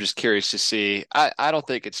 I'm just curious to see. I don't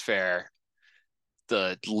think it's fair,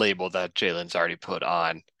 the label that Jalen's already put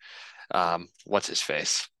on. What's his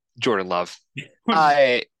face? Jordan Love.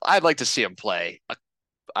 I'd like to see him play.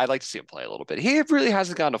 I'd like to see him play a little bit. He really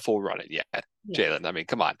hasn't gotten a full run it yet, Jalen. I mean,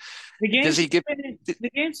 come on. The games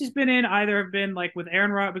he's been in either have been like with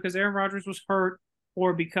Aaron Rodgers because Aaron Rodgers was hurt,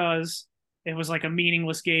 or because it was like a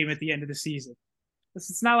meaningless game at the end of the season.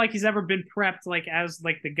 It's not like he's ever been prepped like as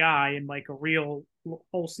like the guy in like a real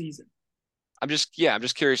whole season. I'm just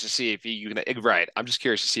curious to see if you can. Right, I'm just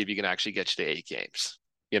curious to see if you can actually get you to 8 games.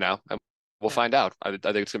 And we'll find out. I think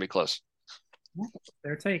it's gonna be close.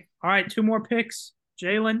 Their take. All right, 2 more picks.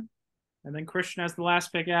 Jalen, and then Christian has the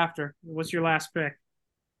last pick after. What's your last pick?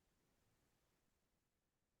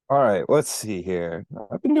 All right, let's see here.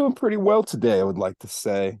 I've been doing pretty well today, I would like to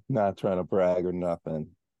say. Not trying to brag or nothing.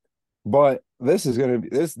 But this is gonna be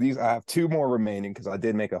these I have 2 more remaining because I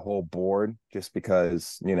did make a whole board just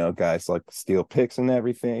because, guys like to steal picks and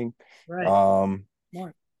everything. Right.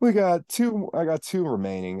 More. We got 2, I got 2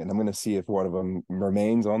 remaining, and I'm gonna see if one of them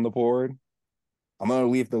remains on the board. I'm gonna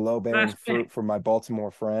leave the low-bearing fruit for my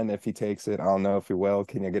Baltimore friend if he takes it. I don't know if he will.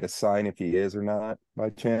 Can you get a sign if he is or not by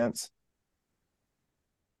chance?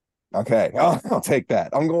 Okay, I'll take that.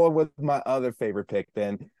 I'm going with my other favorite pick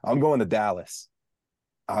then. I'm going to Dallas.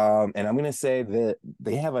 And I'm gonna say that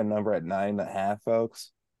they have a number at 9.5,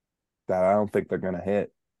 folks, that I don't think they're gonna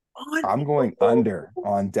hit. I'm going under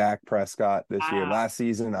on Dak Prescott this year. Last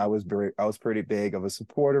season, I was pretty big of a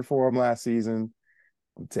supporter for him last season.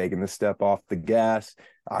 I'm taking the step off the gas.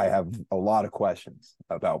 I have a lot of questions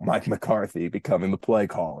about Mike McCarthy becoming the play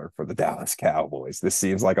caller for the Dallas Cowboys. This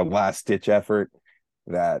seems like a last-ditch effort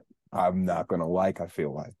that I'm not going to like, I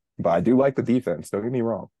feel like. But I do like the defense. Don't get me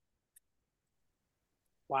wrong.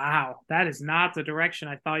 Wow, that is not the direction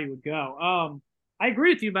I thought you would go. I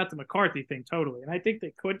agree with you about the McCarthy thing totally, and I think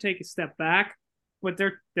they could take a step back, but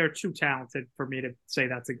they're too talented for me to say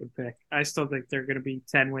that's a good pick. I still think they're going to be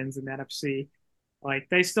 10 wins in the NFC. Like,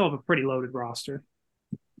 they still have a pretty loaded roster.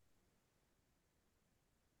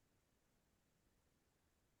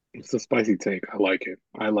 It's a spicy take. I like it.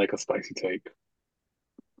 I like a spicy take.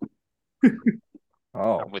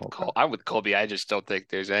 I'm with Colby. I just don't think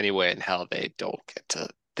there's any way in hell they don't get to.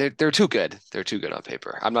 They're too good. They're too good on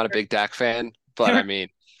paper. I'm not a big Dak fan, but I mean,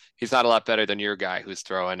 he's not a lot better than your guy who's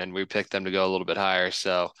throwing, and we picked them to go a little bit higher.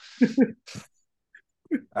 So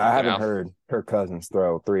I haven't heard Kirk Cousins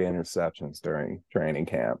throw 3 interceptions during training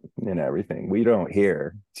camp and everything. We don't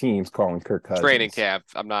hear teams calling Kirk Cousins training camp.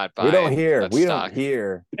 I'm not buying. We don't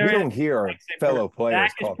hear our fellow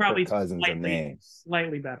players call Kirk Cousins a name.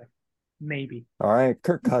 Slightly better. Maybe. All right,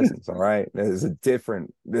 Kirk Cousins. All right,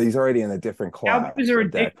 he's already in a different class. Cowboys are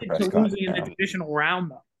addicted to losing in the divisional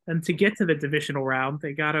round, though. And to get to the divisional round,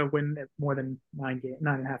 they gotta win more than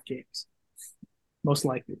 9.5 games, most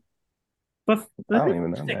likely. But I don't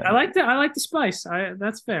even know. I like the spice.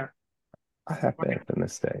 That's fair. I have to make the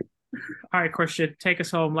mistake. All right, Christian, take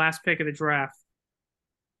us home. Last pick of the draft.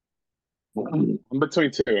 I'm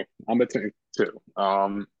between two.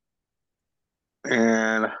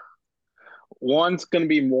 And one's going to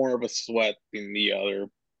be more of a sweat than the other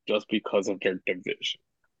just because of their division.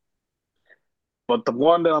 But the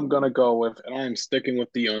one that I'm going to go with, and I'm sticking with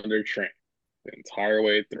the under train the entire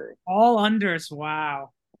way through. All unders. Wow.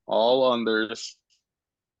 All unders.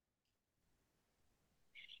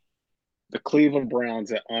 The Cleveland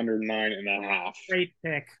Browns at under 9.5. Great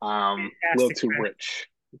pick. A little too rich.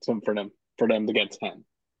 It's for them to get 10.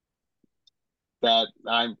 That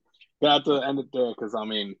I'm got to end it there because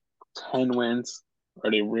 10 wins.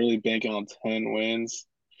 Are they really banking on 10 wins?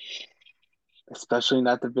 Especially in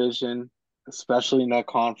that division, especially in that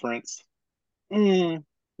conference.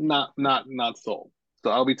 Not sold. So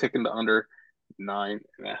I'll be taking the under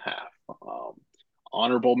 9.5.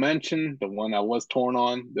 Honorable mention, the one I was torn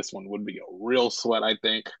on. This one would be a real sweat, I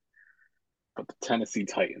think. But the Tennessee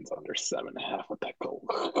Titans under 7.5 with that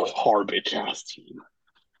garbage ass team.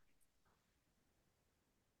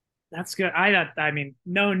 That's good. I mean,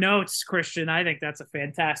 no notes, Christian. I think that's a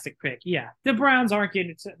fantastic pick. Yeah, the Browns aren't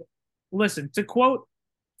getting it. Listen, to quote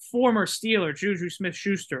former Steeler Juju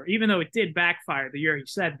Smith-Schuster, even though it did backfire the year he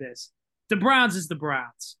said this, the Browns is the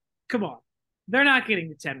Browns. Come on. They're not getting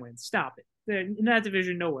the 10 wins. Stop it. They're in that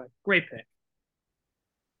division, no way. Great pick.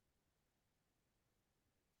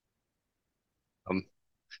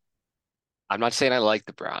 I'm not saying I like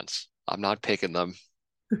the Browns. I'm not picking them.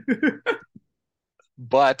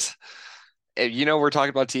 But we're talking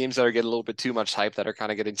about teams that are getting a little bit too much hype that are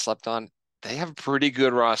kind of getting slept on. They have a pretty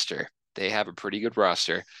good roster.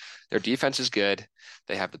 Their defense is good.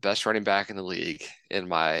 They have the best running back in the league, in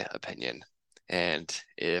my opinion. And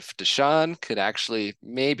if Deshaun could actually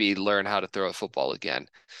maybe learn how to throw a football again,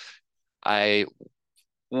 I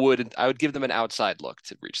would give them an outside look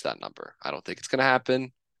to reach that number. I don't think it's going to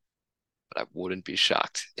happen, but I wouldn't be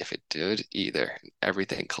shocked if it did either.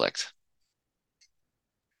 Everything clicked.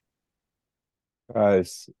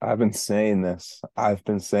 Guys, I've been saying this. I've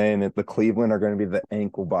been saying it. The Cleveland are going to be the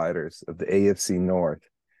ankle biters of the AFC North.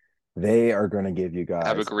 They are going to give you I've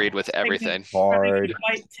guys agreed with everything. Are they going to hard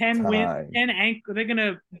bite 10 wins, time. 10 ankle? They're going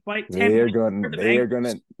to bite 10 They are wins going. worth of They are ankles?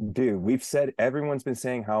 going to. Dude, we've said everyone's been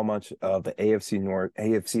saying how much of the AFC North,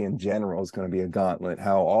 AFC in general, is going to be a gauntlet.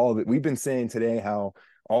 How all of it. We've been saying today how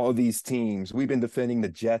all of these teams. We've been defending the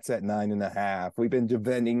Jets at 9.5. We've been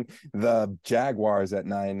defending the Jaguars at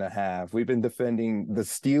 9.5. We've been defending the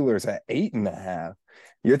Steelers at 8.5.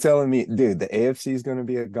 You're telling me, dude, the AFC is going to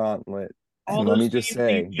be a gauntlet. All And let those me just teams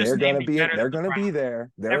that you say, just named me better they're than the gonna be Browns.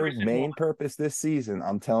 there. Their Every single main one. purpose this season,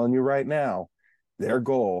 I'm telling you right now, their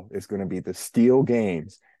goal is going to be to steal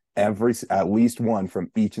games at least one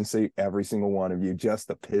from each and every single one of you, just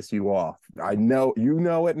to piss you off. I know you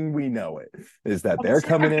know it, and we know it. Is that I'm they're saying they're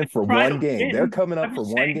coming going in to for try one to game? They're win. coming up I'm for just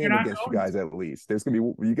one saying they're game not against you going guys to. at least. There's gonna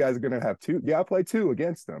be you guys are gonna have two. You gotta play two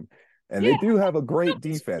against them. And Yeah, they do have a still great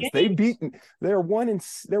these defense. games. They're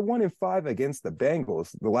 1-5 against the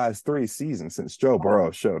Bengals the last 3 seasons since Joe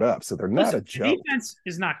Burrow showed up. So they're not Listen, a the joke. defense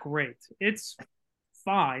is not great. It's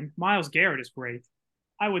fine. Myles Garrett is great.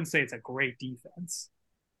 I wouldn't say it's a great defense.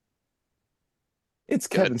 It's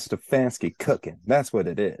Good. Kevin Stefanski cooking. That's what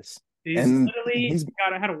it is. He's And literally he's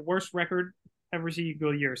had a worse record every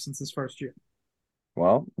single year since his first year.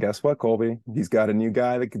 well, guess what, Colby? He's got a new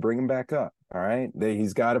guy that could bring him back up. All right.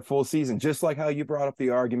 He's got a full season, just like how you brought up the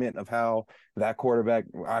argument of how that quarterback,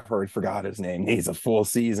 forgot his name, needs a full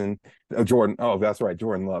season. Jordan. Oh, that's right.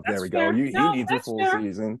 Jordan Love. There That's we go. fair. He No, needs a that's full fair.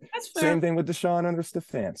 season. That's fair. Same thing with Deshaun under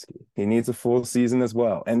Stefanski. He needs a full season as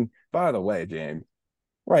well. And by the way, James,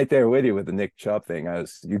 right there with you with the Nick Chubb thing,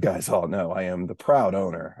 as you guys all know, I am the proud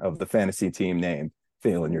owner of the fantasy team named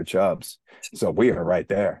Feeling Your Chubbs. So we are right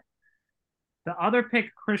there. The other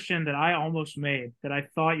pick, Christian, that I almost made, that I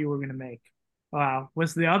thought you were going to make,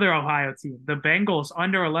 was the other Ohio team, the Bengals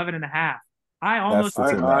under 11.5. I That's almost the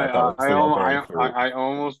team that I thought was the low-hanging fruit. I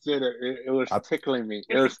almost did it. It was I, tickling me. It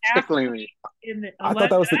picked was tickling me. in the I thought 11.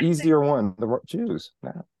 that was the easier one to choose.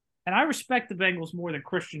 Nah. And I respect the Bengals more than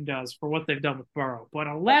Christian does for what they've done with Burrow. But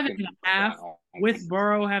 11.5 with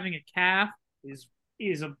Burrow having a calf is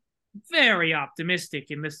a very optimistic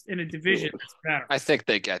in a division that's better. I think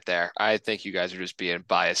they get there. I think you guys are just being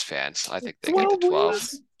biased fans. I think they get 12 to 12.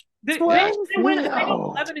 wins? They 12? win. They No.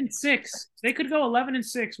 go 11-6. They could go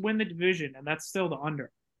 11-6, win the division, and that's still the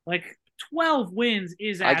under. Like 12 wins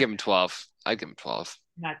is I give them 12. I give them 12.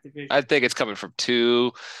 in that division. I think it's coming from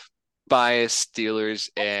two biased Steelers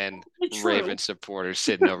and True. Ravens supporters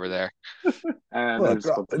sitting over there. And Look,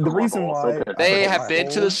 the reason why okay. They my have been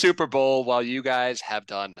to whole- the Super Bowl while you guys have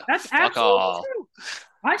done That's fuck absolutely all.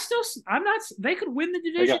 true. I'm not. They could win the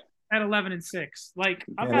division at 11-6. Like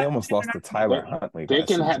they almost lost to Tyler Huntley. They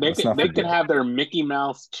can have their Mickey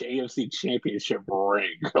Mouse AFC Championship ring.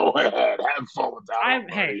 Go ahead, have fun with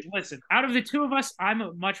that. Hey, listen. Out of the two of us,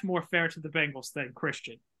 I'm much more fair to the Bengals than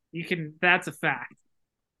Christian. That's a fact.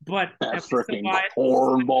 But that freaking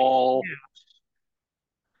cornball. Yeah.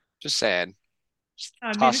 Just saying.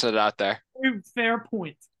 Tossing it out there. Fair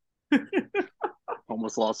point.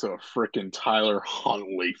 Almost lost to a freaking Tyler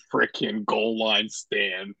Huntley freaking goal line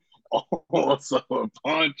stand. Also a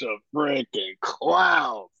bunch of freaking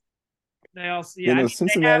clowns. They also,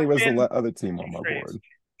 Cincinnati was the other team on my board.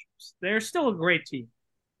 They're still a great team.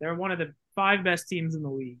 They're one of the 5 best teams in the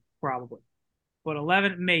league, probably. But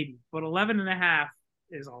 11.5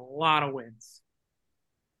 is a lot of wins.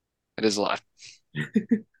 It is a lot.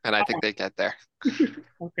 And I think they get there.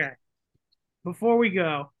 Okay. Before we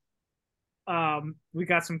go, we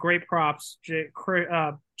got some great props.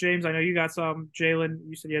 James, I know you got some. Jalen,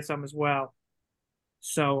 you said you had some as well.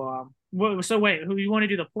 So, wait, who you want to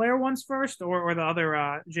do the player ones first, or the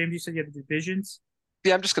other? James, you said you had the divisions.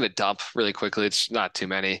 Yeah, I'm just going to dump really quickly. It's not too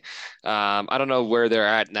many. I don't know where they're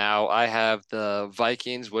at now. I have the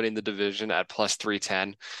Vikings winning the division at plus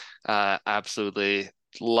 310. Absolutely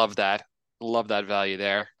love that. Love that value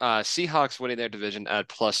there. Seahawks winning their division at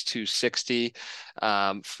plus 260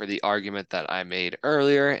 for the argument that I made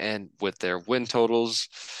earlier. And with their win totals,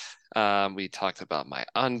 we talked about my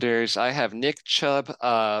unders. I have Nick Chubb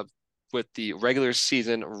with the regular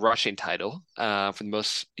season rushing title for the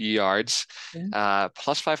most yards,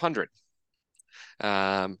 plus 500.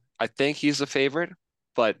 I think he's the favorite,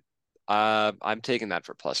 but I'm taking that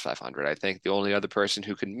for plus 500. I think the only other person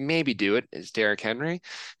who can maybe do it is Derrick Henry,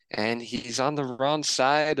 and he's on the wrong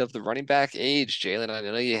side of the running back age, Jalen. I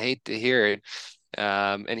know you hate to hear it.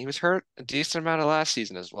 And he was hurt a decent amount of last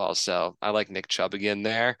season as well. So I like Nick Chubb again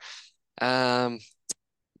there.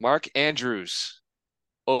 Mark Andrews,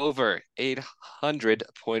 over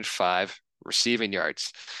 800.5 receiving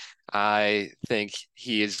yards. I think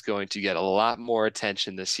he is going to get a lot more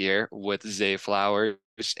attention this year with Zay Flowers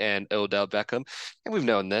and Odell Beckham. And we've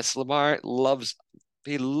known this. Lamar loves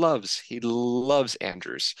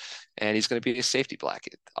Andrews. And he's going to be a safety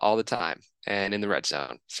blanket all the time and in the red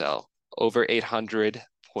zone. So over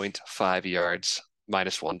 800.5 yards,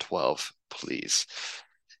 minus 112, please.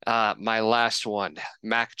 My last one,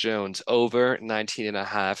 Mac Jones, over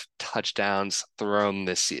 19.5 touchdowns thrown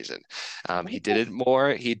this season. He did it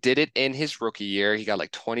more. He did it in his rookie year. He got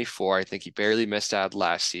like 24. I think he barely missed out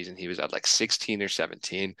last season. He was at like 16 or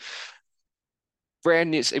 17. Brand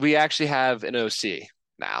new. We actually have an OC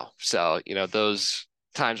now. So, those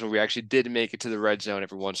times when we actually did make it to the red zone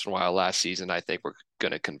every once in a while last season, I think we're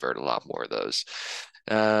going to convert a lot more of those.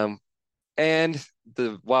 And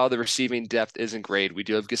while the receiving depth isn't great, we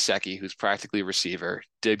do have Gesicki, who's practically a receiver,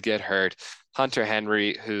 did get hurt. Hunter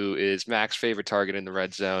Henry, who is Mac's favorite target in the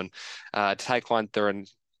red zone. Tyquan Thorne,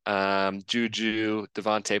 Juju,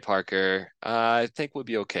 Devontae Parker. I think we'll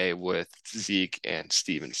be okay with Zeke and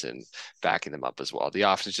Stevenson backing them up as well. The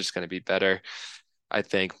offense is just going to be better. I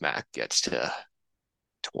think Mac gets to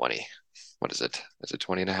 20. What is it? Is it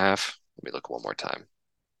 20 and a half? Let me look one more time.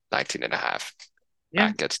 19 and a half. Yeah.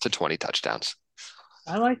 Mac gets to 20 touchdowns.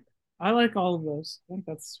 I like all of those. I think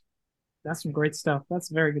that's some great stuff. That's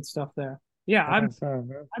very good stuff there. Yeah, I'm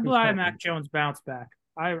glad Mac Jones bounced back.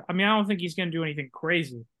 I mean, I don't think he's going to do anything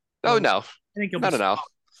crazy. Oh, no. I think No.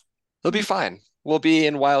 He'll be fine. We'll be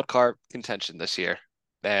in wild card contention this year,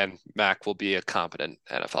 and Mac will be a competent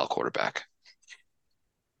NFL quarterback.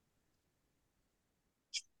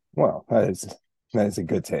 Well, that is a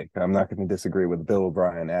good take. I'm not going to disagree with Bill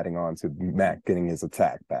O'Brien adding on to Mac getting his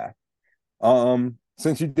attack back.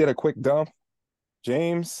 Since you did a quick dump,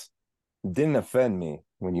 James, didn't offend me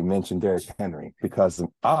when you mentioned Derrick Henry, because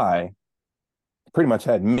I pretty much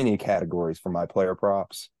had many categories for my player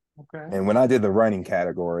props. Okay. And when I did the running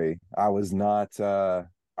category, I was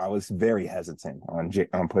very hesitant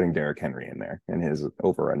on putting Derrick Henry in there and his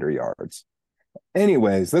over under yards.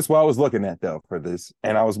 Anyways, that's what I was looking at though for this.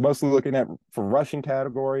 And I was mostly looking at, for rushing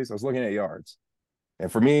categories, I was looking at yards.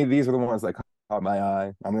 And for me, these are the ones that caught my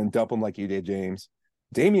eye. I'm going to dump them like you did, James.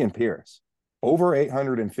 Dameon Pierce, over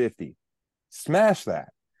 850. Smash that.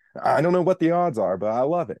 I don't know what the odds are, but I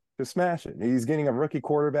love it. Just smash it. He's getting a rookie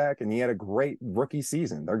quarterback, and he had a great rookie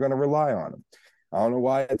season. They're going to rely on him. I don't know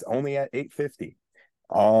why it's only at 850.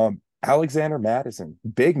 Alexander Madison,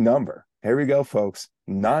 big number. Here we go, folks.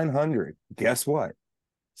 900. Guess what?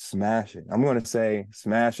 Smash it. I'm going to say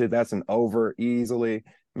smash it. That's an over easily.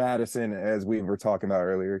 Madison, as we were talking about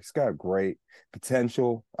earlier, he's got great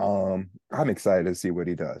potential. I'm excited to see what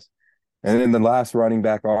he does. And then the last running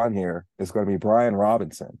back on here is going to be Brian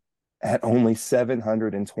Robinson at only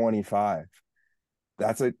 725.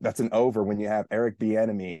 That's an over when you have Eric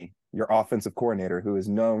Bieniemy, your offensive coordinator, who is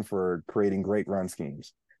known for creating great run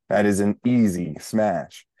schemes. That is an easy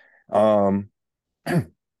smash. My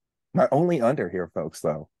only under here, folks,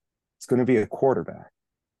 though, it's going to be a quarterback.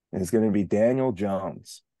 And it's going to be Daniel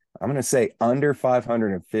Jones. I'm going to say under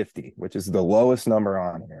 550, which is the lowest number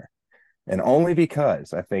on here. And only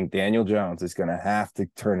because I think Daniel Jones is going to have to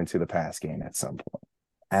turn into the pass game at some point.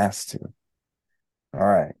 Has to. All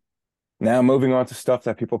right. Now moving on to stuff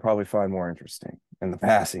that people probably find more interesting in the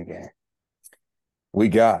passing game. We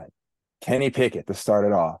got Kenny Pickett to start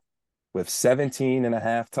it off with 17 and a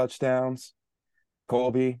half touchdowns.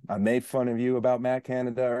 Colby, I made fun of you about Matt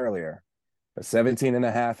Canada earlier. But 17 and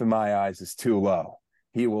a half in my eyes is too low.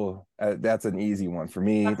 He will, that's an easy one for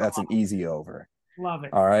me. That's an easy over. Love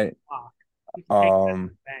it. All right.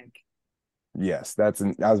 Bank. Yes, I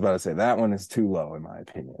was about to say that one is too low in my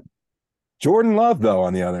opinion. Jordan Love, though,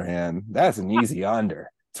 on the other hand, that's an easy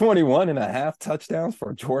under. 21 and a half touchdowns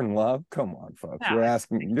for Jordan Love. Come on, folks.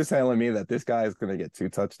 You're just telling me that this guy is going to get 2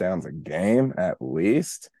 touchdowns a game at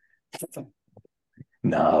least?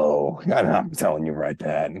 No, I'm telling you right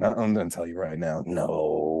that. I'm going to tell you right now.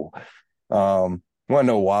 No. Want to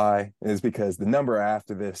know why? It's because the number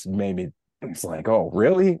after this made me, it's like, oh,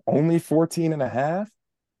 really? Only 14 and a half?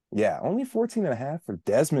 Yeah, only 14 and a half for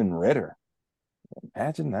Desmond Ridder.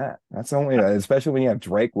 Imagine that. That's only, especially when you have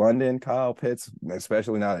Drake London, Kyle Pitts,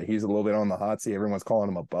 especially now that he's a little bit on the hot seat. Everyone's calling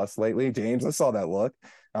him a bust lately. James, I saw that look.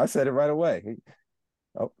 I said it right away.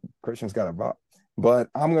 Christian's got a bot. But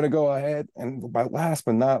I'm going to go ahead, and by last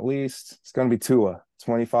but not least, it's going to be Tua,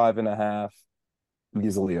 25 and a half,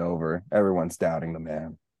 easily over. Everyone's doubting the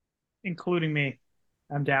man. Including me.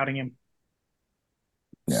 I'm doubting him.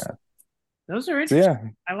 Yeah. Those are interesting. So yeah,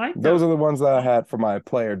 I like those are the ones that I had for my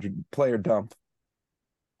player dump.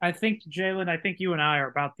 I think, Jalen, you and I are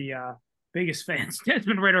about the biggest fans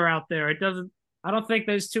Desmond Ridder out there. I don't think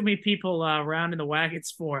there's too many people rounding the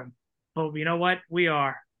wagons for him. But you know what? We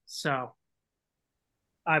are. So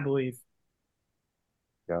I believe.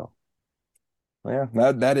 Go. Well,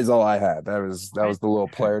 yeah, that is all I had. That was the little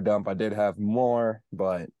player dump. I did have more,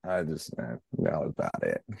 but I just that was about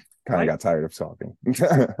it. Kind of got tired of talking.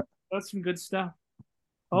 That's some good stuff.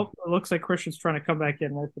 Oh, it looks like Christian's trying to come back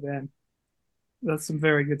in right for the end. That's some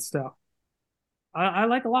very good stuff. I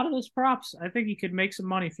like a lot of those props. I think you could make some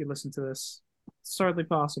money if you listen to this. It's certainly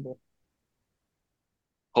possible.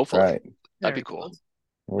 Hopefully. Right. That'd be cool.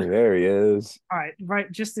 Oh, there he is. All right,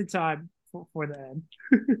 right, just in time for the end.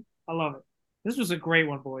 I love it. This was a great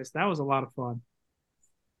one, boys. That was a lot of fun.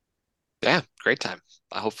 Yeah, great time.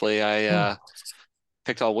 Hopefully I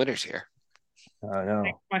picked all winners here. I know. I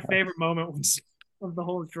think my favorite moment of the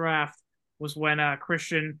whole draft was when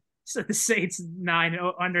Christian said the Saints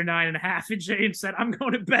under 9.5, and James said, "I'm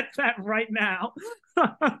going to bet that right now."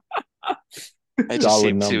 It just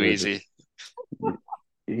seemed too easy.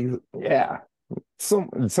 Yeah. Some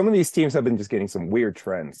of these teams have been just getting some weird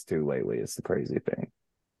trends too lately. It's the crazy thing.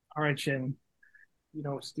 All right, Shane. You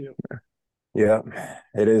know what's due. Yeah,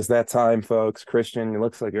 it is that time, folks. Christian, it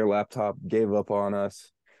looks like your laptop gave up on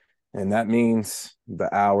us. And that means the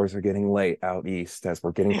hours are getting late out east as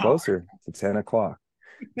we're getting closer to 10 o'clock.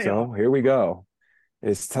 So here we go.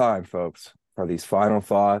 It's time, folks, for these final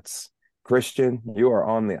thoughts. Christian, you are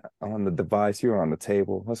on the device. You are on the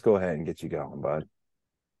table. Let's go ahead and get you going, bud.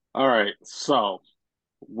 All right. So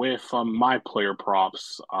with my player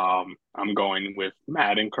props, I'm going with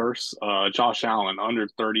Madden Curse. Josh Allen under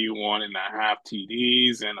 31.5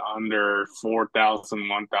 TDs and under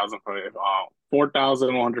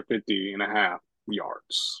 4,150.5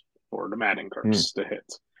 yards for the Madden Curse to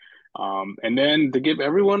hit. And then to give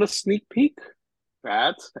everyone a sneak peek,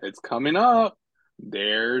 that it's coming up.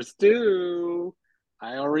 There's two.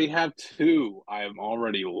 I already have two. I am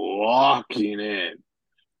already locking in.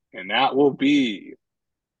 And that will be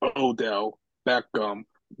Odell Beckham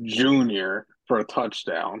Jr. for a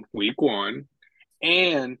touchdown, week 1,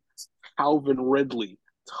 and Calvin Ridley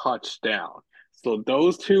touchdown. So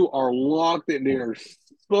those two are locked in. They're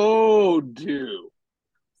so due.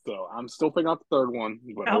 So I'm still figuring out the third one,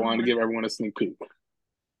 but I wanted to give everyone a sneak peek.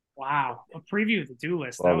 Wow. A preview of the do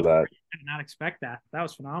list. Love that. I did not expect that. That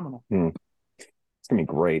was phenomenal. It's going to be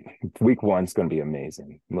great. Week 1's going to be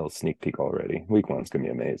amazing. A little sneak peek already. Week 1's going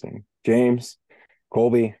to be amazing. James,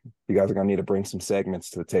 Colby, you guys are going to need to bring some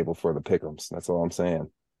segments to the table for the pick'ems. That's all I'm saying.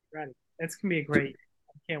 Ready. It's going to be a great.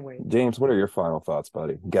 I can't wait. James, what are your final thoughts,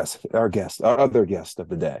 buddy? Our other guest of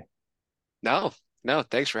the day. No,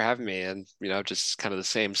 thanks for having me. And, just kind of the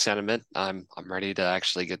same sentiment. I'm ready to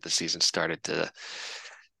actually get the season started to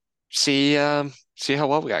see how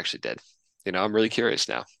well we actually did. I'm really curious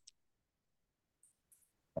now.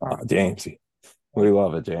 James, we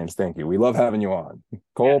love it, James. Thank you. We love having you on.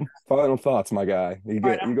 Cole, final thoughts, my guy. You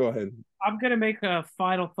go ahead. I'm going to make a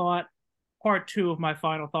final thought, part 2 of my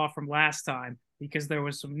final thought from last time, because there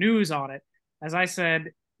was some news on it. As I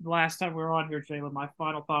said the last time we were on here, Jalen, my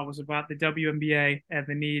final thought was about the WNBA and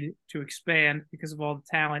the need to expand because of all the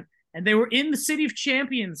talent. And they were in the City of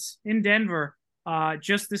Champions in Denver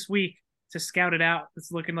just this week to scout it out.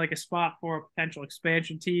 It's looking like a spot for a potential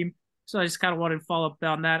expansion team. So I just kind of wanted to follow up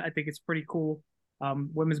on that. I think it's pretty cool.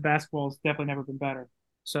 Women's basketball has definitely never been better.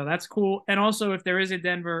 So that's cool. And also, if there is a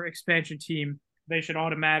Denver expansion team, they should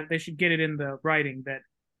get it in the writing that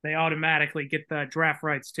they automatically get the draft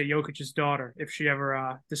rights to Jokic's daughter if she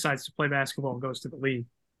ever decides to play basketball and goes to the league.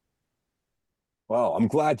 Well, I'm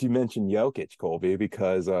glad you mentioned Jokic, Colby,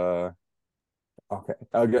 because okay.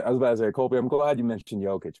 I was about to say, Colby, I'm glad you mentioned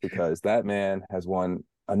Jokic because that man has won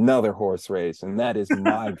another horse race, and that is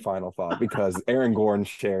my final thought because Aaron Gordon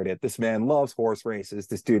shared it. This man loves horse races.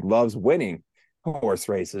 This dude loves winning horse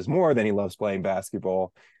races more than he loves playing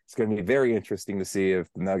basketball. It's going to be very interesting to see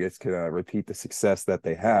if the Nuggets can repeat the success that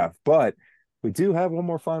they have. But we do have one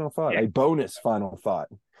more final thought, a bonus final thought.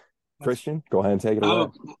 Christian, go ahead and take it away.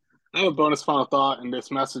 I have a bonus final thought, and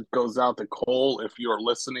this message goes out to Cole. If you are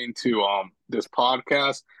listening to this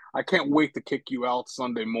podcast, I can't wait to kick you out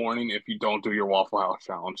Sunday morning if you don't do your Waffle House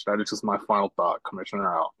challenge. That is just my final thought.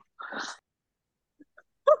 Commissioner out.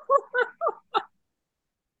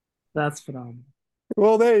 That's phenomenal.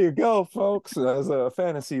 Well, there you go, folks. As a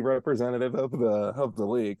fantasy representative of the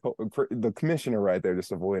league, the commissioner right there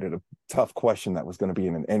just avoided a tough question that was going to be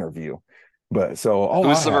in an interview. But so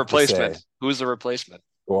who's the replacement? Who's the replacement?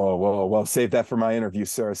 Well, save that for my interview,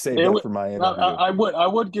 sir. Save that for my interview. I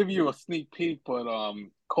would give you a sneak peek, but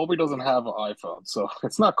Colby doesn't have an iPhone, so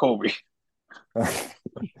it's not Colby. All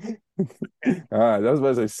right, that was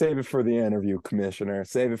about to say, save it for the interview, Commissioner.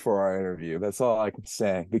 Save it for our interview. That's all I can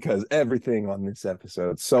say because everything on this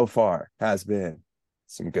episode so far has been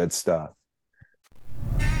some good stuff.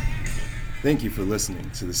 Thank you for listening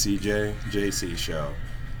to the CJJC Show.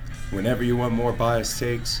 Whenever you want more biased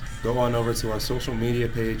takes, go on over to our social media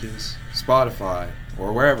pages, Spotify,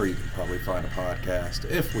 or wherever you can probably find a podcast,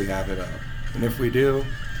 if we have it up. And if we do,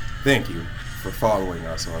 thank you for following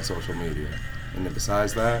us on social media. And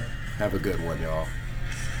besides that, have a good one, y'all.